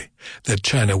country, that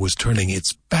China was turning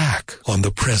its back on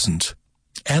the present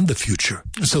and the future,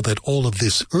 so that all of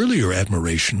this earlier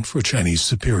admiration for Chinese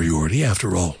superiority,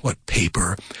 after all,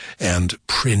 paper and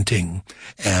printing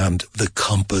and the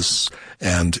compass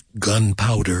and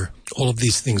gunpowder, all of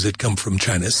these things that come from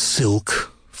China,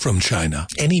 silk from China,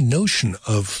 any notion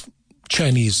of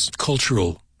Chinese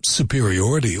cultural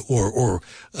superiority or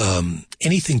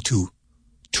anything to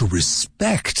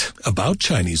respect about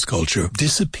Chinese culture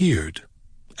disappeared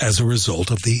as a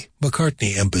result of the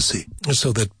Macartney Embassy.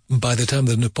 So that by the time of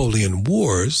the Napoleon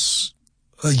Wars,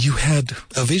 you had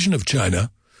a vision of China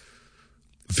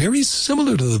very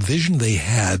similar to the vision they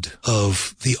had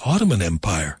of the Ottoman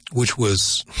Empire, which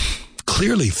was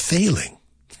clearly failing,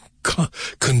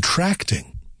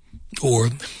 contracting,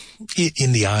 or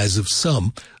in the eyes of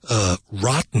some,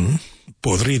 rotten,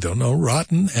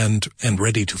 rotten and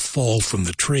ready to fall from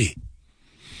the tree.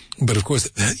 But of course,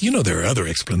 there are other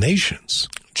explanations.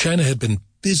 China had been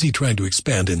busy trying to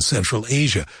expand in Central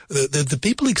Asia. The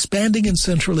people expanding in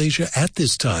Central Asia at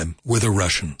this time were the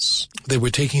Russians. They were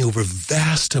taking over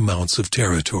vast amounts of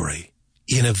territory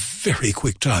in a very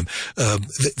quick time.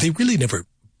 They really never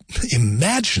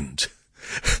imagined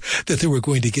that they were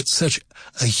going to get such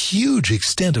a huge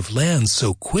extent of land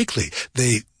so quickly.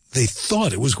 They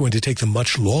thought it was going to take them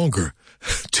much longer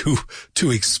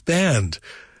to expand.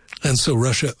 And so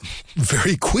Russia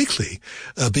very quickly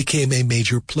became a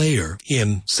major player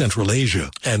in Central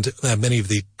Asia. And many of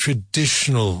the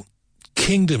traditional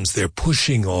kingdoms there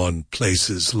pushing on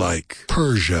places like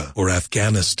Persia or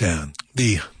Afghanistan.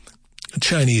 The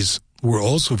Chinese were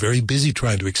also very busy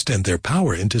trying to extend their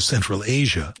power into Central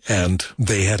Asia. And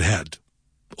they had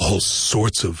all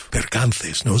sorts of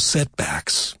percances,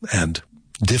 setbacks and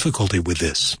difficulty with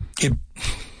this. It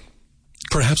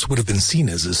perhaps would have been seen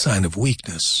as a sign of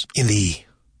weakness in the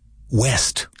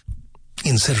West,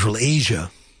 in Central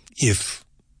Asia, if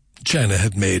China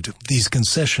had made these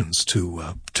concessions to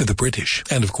the British.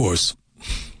 And of course,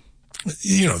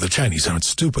 the Chinese aren't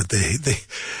stupid. They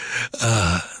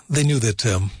knew that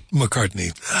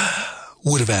Macartney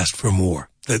would have asked for more,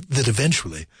 that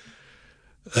eventually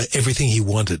everything he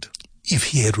wanted, if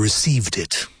he had received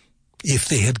it, if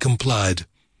they had complied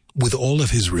with all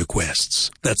of his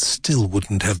requests, that still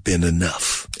wouldn't have been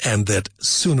enough, and that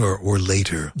sooner or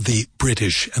later the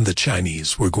British and the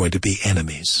Chinese were going to be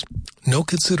enemies. No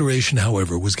consideration,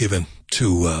 however, was given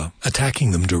to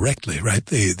attacking them directly, right?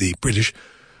 The British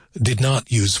did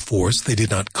not use force. They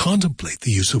did not contemplate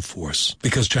the use of force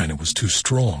because China was too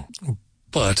strong.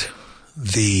 But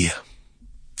the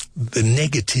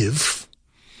negative,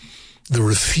 the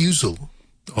refusal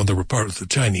on the part of the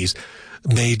Chinese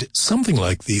made something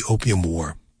like the Opium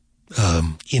War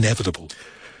inevitable.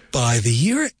 By the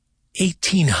year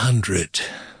 1800,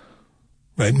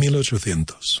 right,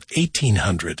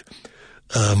 1800,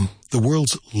 the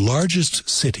world's largest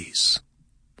cities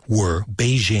were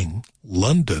Beijing,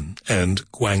 London, and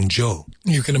Guangzhou.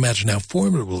 You can imagine how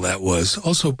formidable that was.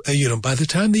 Also, by the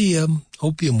time the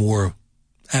Opium War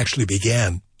actually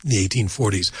began in the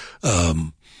 1840s,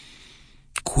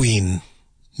 Queen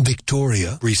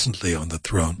Victoria, recently on the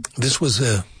throne, this was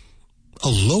a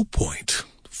low point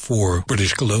for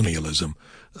British colonialism.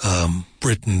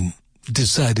 Britain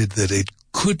decided that it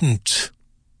couldn't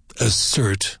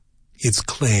assert its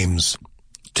claims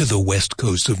to the west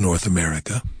coast of North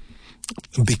America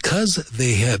because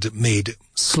they had made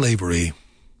slavery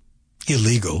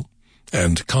illegal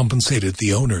and compensated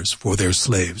the owners for their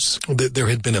slaves. There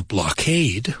had been a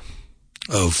blockade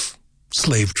of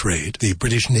slave trade. The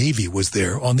British Navy was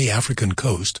there on the African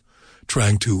coast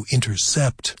trying to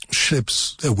intercept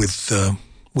ships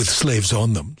with slaves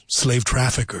on them, slave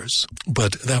traffickers.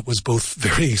 But that was both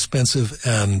very expensive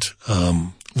and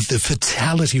the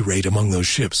fatality rate among those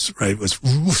ships, right, was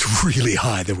really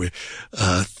high. There were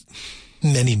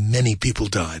many people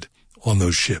died on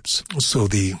those ships. So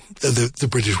the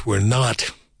British were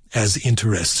not as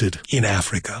interested in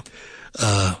Africa.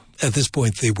 At this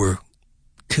point, they were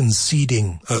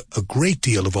conceding a great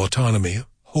deal of autonomy,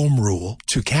 home rule,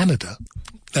 to Canada.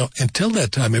 Now, until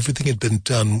that time, everything had been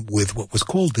done with what was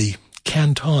called the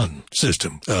Canton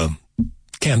system.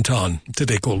 Canton,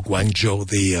 today called Guangzhou,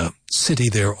 the city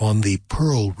there on the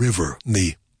Pearl River,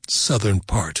 the southern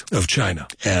part of China.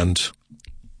 And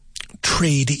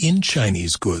trade in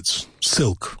Chinese goods,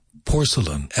 silk,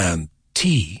 porcelain, and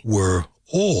tea were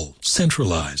all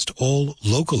centralized, all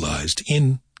localized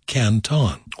in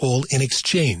Canton, all in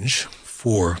exchange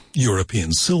for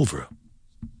European silver.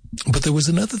 But there was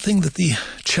another thing that the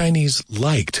Chinese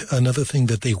liked, another thing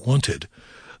that they wanted,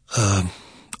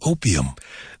 opium.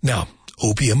 Now,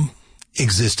 opium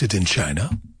existed in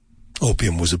China.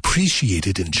 Opium was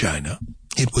appreciated in China.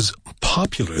 It was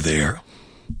popular there,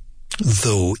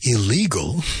 though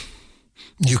illegal.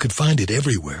 You could find it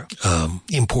everywhere,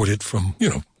 imported from,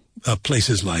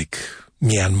 places like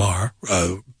Myanmar,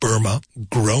 Burma,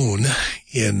 grown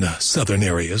in southern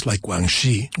areas like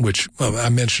Guangxi, which I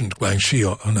mentioned Guangxi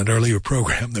on an earlier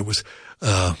program. There was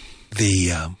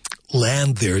the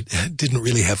land there didn't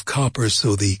really have copper,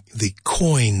 so the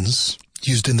coins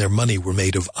used in their money were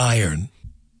made of iron,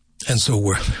 and so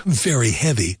were very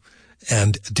heavy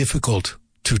and difficult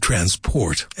to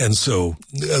transport. And so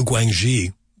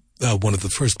Guangxi, one of the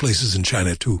first places in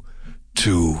China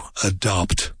to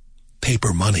adopt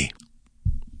paper money.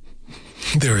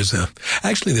 There's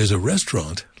a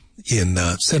restaurant in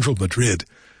central Madrid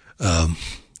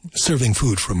serving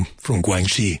food from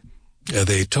Guangxi.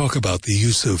 They talk about the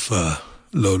use of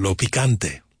lo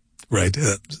picante, right?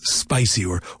 Spicy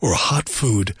or hot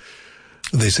food.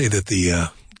 They say that the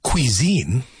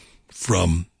cuisine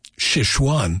from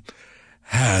Sichuan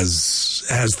has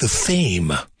the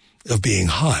fame of being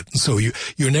hot. So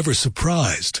you're never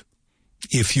surprised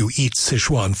if you eat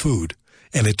Sichuan food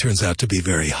and it turns out to be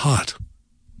very hot.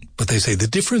 But they say the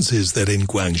difference is that in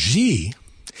Guangxi,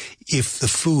 if the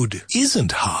food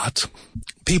isn't hot,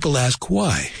 people ask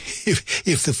why.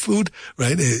 If the food,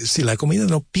 right, si la comida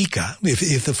no pica,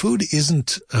 if the food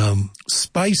isn't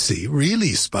spicy,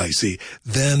 really spicy,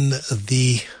 then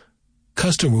the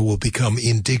customer will become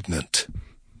indignant.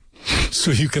 So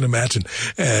you can imagine,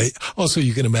 also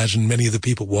you can imagine many of the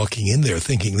people walking in there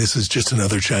thinking this is just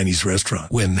another Chinese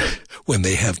restaurant when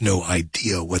they have no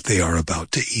idea what they are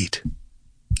about to eat.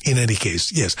 In any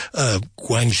case, yes,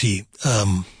 Guangxi,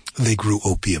 they grew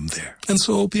opium there. And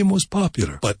so opium was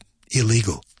popular, but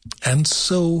illegal. And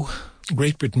so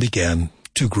Great Britain began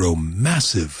to grow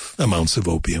massive amounts of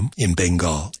opium in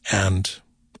Bengal and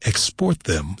export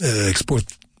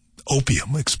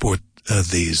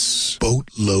these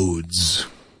boatloads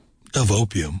of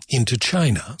opium into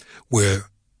China, where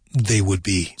they would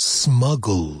be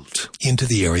smuggled into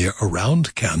the area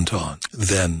around Canton.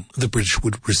 Then the British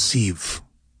would receive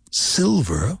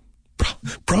silver,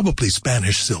 probably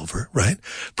Spanish silver, right?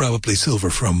 Probably silver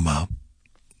from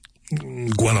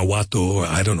Guanajuato or,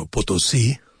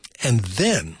 Potosi. And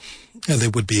then they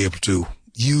would be able to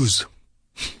use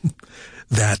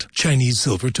that Chinese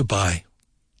silver to buy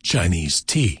Chinese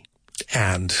tea.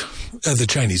 And the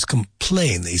Chinese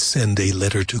complain. They send a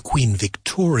letter to Queen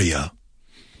Victoria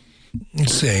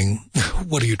saying,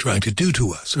 what are you trying to do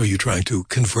to us? Are you trying to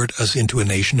convert us into a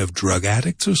nation of drug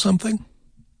addicts or something?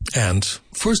 And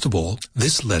first of all,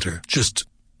 this letter just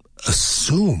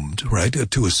assumed, right,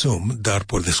 to assume, dar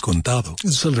por descontado.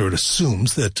 This letter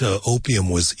assumes that opium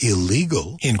was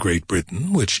illegal in Great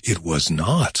Britain, which it was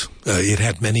not. It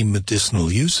had many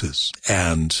medicinal uses,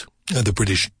 and the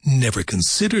British never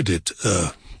considered it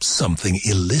something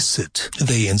illicit.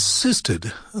 They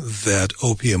insisted that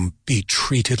opium be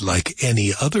treated like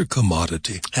any other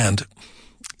commodity. And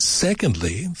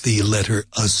secondly, the letter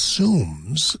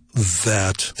assumes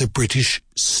that the British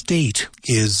state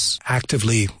is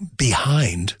actively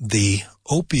behind the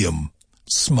opium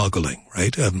smuggling,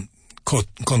 right?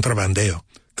 Contrabandeo,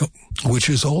 which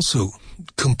is also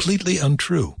completely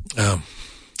untrue.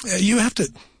 You have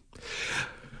to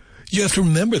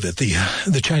remember that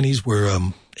the Chinese were,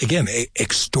 again,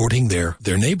 extorting their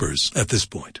neighbors at this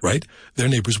point, right? Their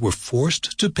neighbors were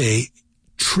forced to pay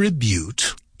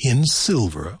tribute in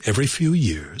silver every few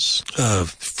years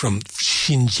from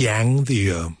Xinjiang,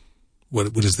 the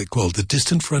what is it called, the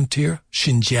distant frontier,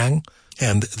 Xinjiang,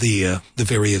 and the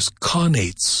various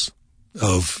khanates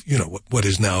of what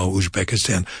is now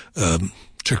Uzbekistan,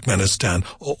 Turkmenistan,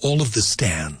 all of the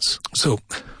stands. So,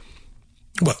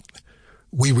 well,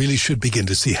 we really should begin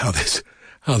to see how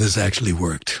this actually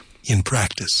worked in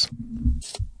practice,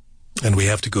 and we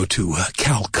have to go to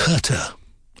Calcutta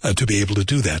to be able to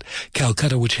do that.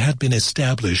 Calcutta, which had been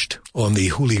established on the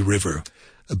Hooghly River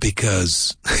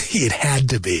because it had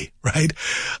to be, right?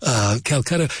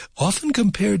 Calcutta, often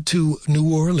compared to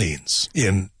New Orleans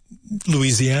in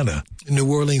Louisiana.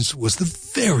 New Orleans was the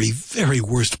very, very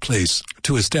worst place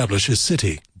to establish a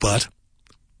city, but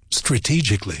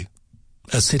strategically,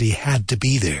 a city had to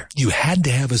be there. You had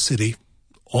to have a city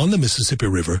on the Mississippi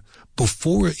River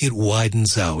before it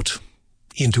widens out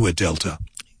into a delta.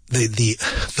 The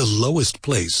lowest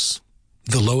place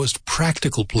the lowest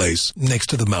practical place next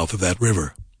to the mouth of that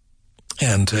river.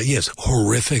 And, yes,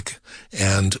 horrific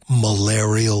and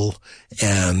malarial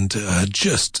and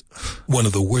just one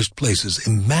of the worst places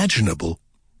imaginable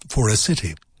for a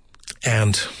city.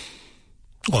 And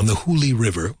on the Hooghly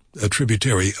River, a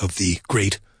tributary of the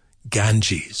great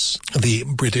Ganges, the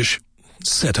British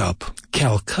set up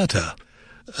Calcutta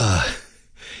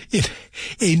in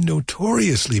a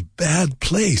notoriously bad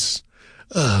place,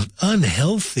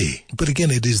 unhealthy. But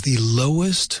again, it is the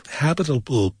lowest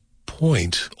habitable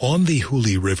point on the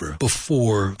Hooghly River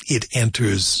before it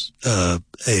enters una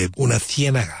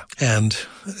ciénaga, and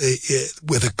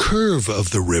where the curve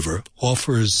of the river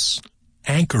offers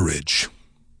anchorage,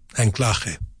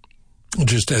 anclaje,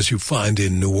 just as you find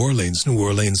in New Orleans. New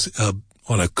Orleans,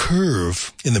 on a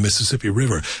curve in the Mississippi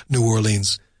River, New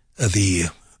Orleans, the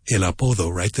El Apodo,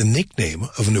 right? The nickname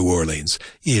of New Orleans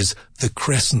is the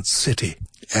Crescent City.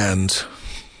 And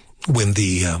when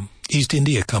the East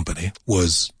India Company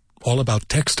was all about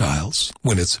textiles,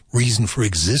 when its reason for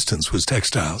existence was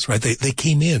textiles, right? They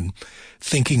came in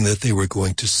thinking that they were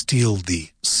going to steal the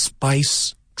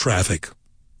spice traffic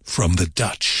from the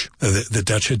Dutch. The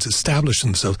Dutch had established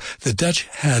themselves. The Dutch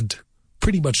had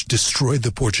pretty much destroyed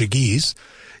the Portuguese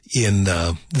in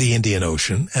the Indian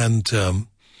Ocean and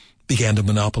began to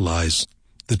monopolize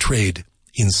the trade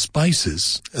in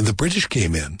spices. And the British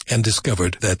came in and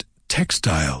discovered that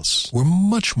textiles were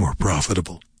much more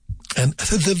profitable. And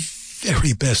the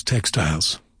very best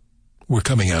textiles were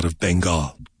coming out of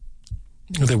Bengal.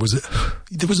 There was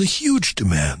a huge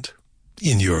demand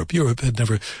in Europe. Europe had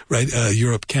never, right?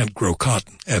 Europe can't grow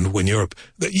cotton. And when Europe,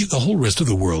 the whole rest of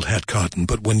the world had cotton,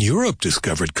 but when Europe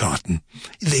discovered cotton,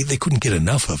 they couldn't get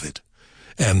enough of it.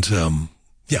 And,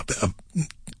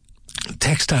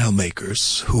 textile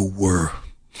makers who were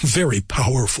very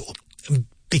powerful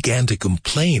began to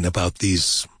complain about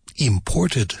these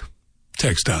imported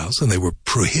textiles, and they were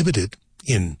prohibited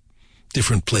in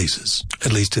different places,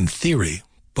 at least in theory.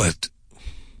 But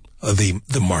the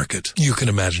market, you can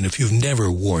imagine, if you've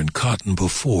never worn cotton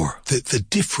before, the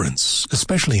difference,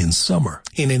 especially in summer.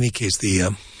 In any case,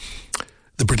 the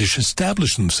British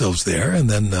established themselves there, and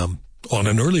then on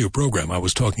an earlier program I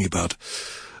was talking about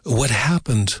what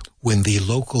happened when the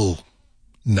local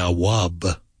Nawab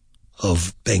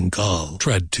of Bengal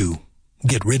tried to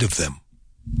get rid of them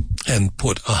and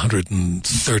put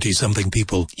 130-something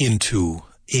people into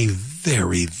a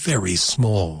very, very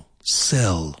small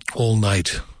cell all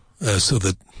night, so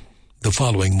that the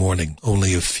following morning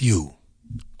only a few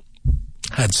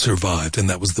had survived, and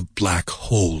that was the Black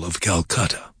Hole of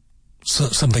Calcutta.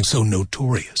 Something so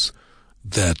notorious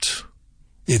that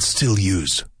it's still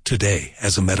used today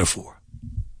as a metaphor.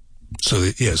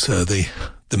 So, yes,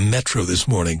 the metro this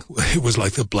morning, it was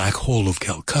like the Black Hole of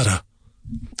Calcutta.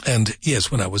 And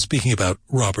yes, when I was speaking about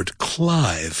Robert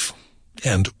Clive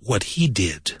and what he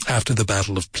did after the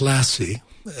Battle of Plassey,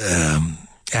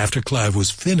 after Clive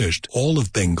was finished, all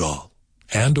of Bengal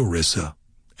and Orissa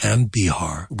and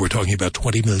Bihar, we're talking about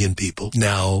 20 million people,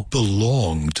 now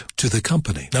belonged to the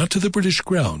company. Not to the British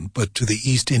Crown, but to the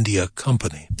East India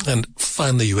Company. And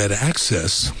finally you had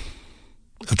access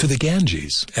to the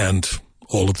Ganges and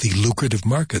all of the lucrative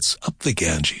markets up the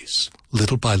Ganges,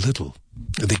 little by little.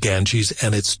 The Ganges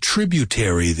and its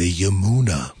tributary, the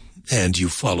Yamuna. And you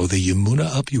follow the Yamuna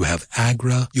up, you have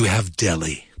Agra, you have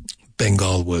Delhi.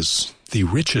 Bengal was the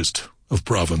richest of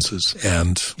provinces,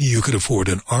 and you could afford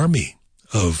an army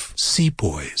of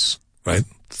sepoys, right?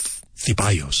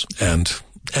 Cipayos. And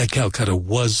Calcutta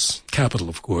was capital,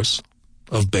 of course,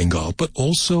 of Bengal, but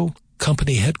also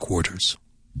company headquarters.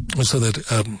 So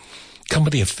that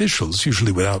company officials,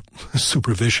 usually without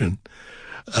supervision,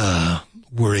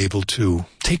 were able to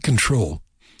take control,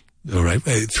 all right,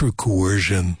 through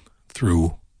coercion,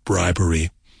 through bribery,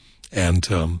 and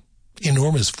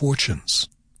enormous fortunes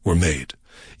were made.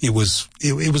 It was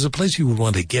a place you would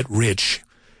want to get rich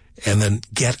and then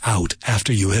get out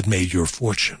after you had made your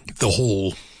fortune. The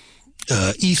whole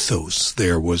ethos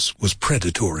there was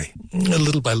predatory.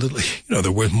 Little by little,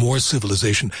 there was more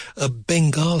civilization.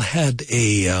 Bengal had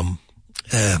an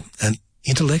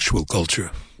intellectual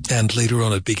culture, and later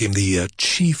on it became the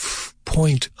chief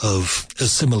point of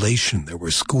assimilation. There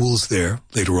were schools there,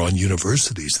 later on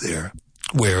universities there,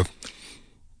 where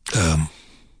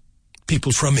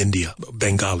people from India,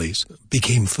 Bengalis,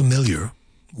 became familiar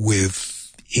with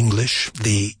English,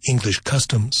 the English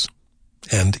customs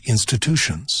and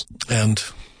institutions. And,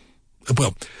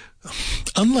 well,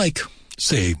 unlike,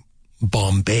 say,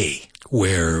 Bombay,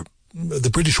 where the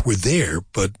British were there,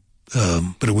 but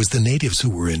but it was the natives who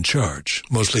were in charge,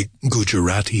 mostly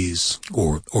Gujaratis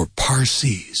or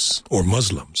Parsis or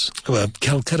Muslims.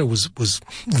 Calcutta was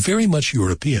very much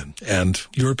European, and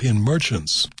European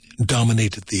merchants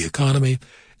dominated the economy,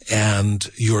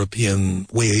 and European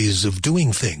ways of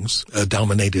doing things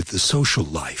dominated the social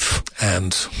life.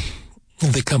 And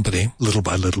the company, little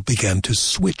by little, began to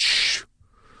switch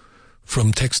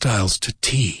from textiles to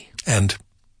tea, and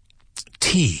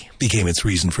tea became its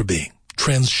reason for being.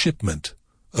 Transshipment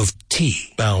of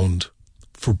tea bound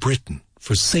for Britain,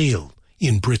 for sale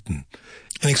in Britain,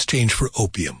 in exchange for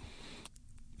opium,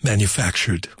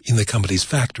 manufactured in the company's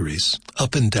factories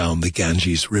up and down the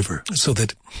Ganges River, so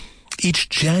that each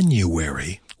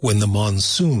January, when the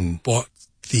monsoon brought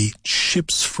the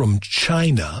ships from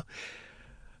China,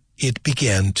 it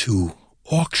began to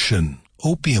auction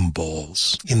opium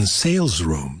balls in sales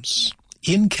rooms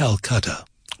in Calcutta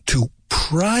to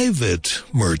private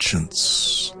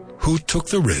merchants who took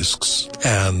the risks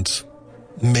and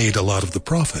made a lot of the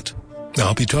profit. Now,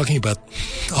 I'll be talking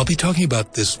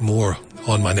about this more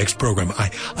on my next program.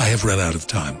 I have run out of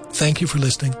time. Thank you for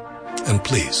listening, and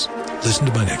please listen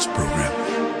to my next program.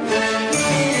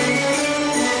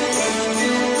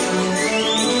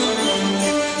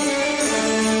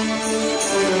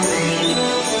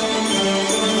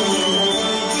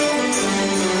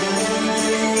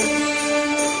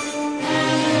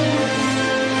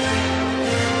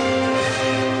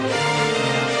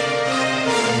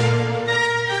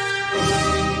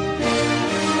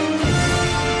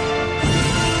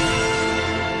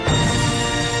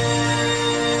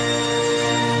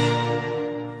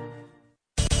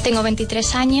 Tengo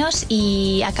 23 años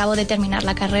y acabo de terminar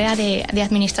la carrera de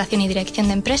Administración y Dirección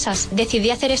de Empresas. Decidí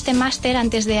hacer este máster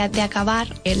antes de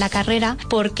acabar la carrera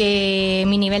porque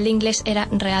mi nivel de inglés era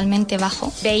realmente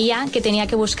bajo. Veía que tenía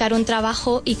que buscar un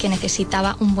trabajo y que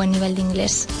necesitaba un buen nivel de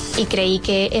inglés. Y creí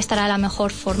que esta era la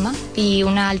mejor forma y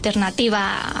una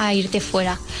alternativa a irte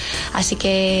fuera. Así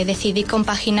que decidí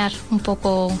compaginar un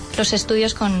poco los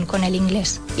estudios con el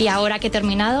inglés. Y ahora que he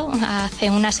terminado, hace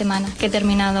una semana que he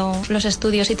terminado los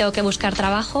estudios y tengo que buscar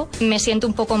trabajo, me siento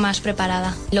un poco más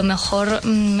preparada. Lo mejor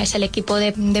es el equipo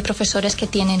de profesores que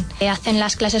tienen. Hacen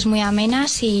las clases muy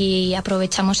amenas y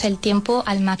aprovechamos el tiempo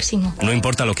al máximo. No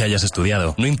importa lo que hayas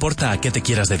estudiado, no importa a qué te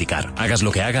quieras dedicar. Hagas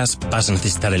lo que hagas, vas a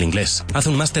necesitar el inglés. Haz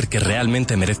un máster que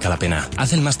realmente merezca la pena.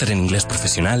 Haz el máster en inglés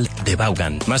profesional de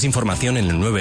Vaughan. Más información en el 9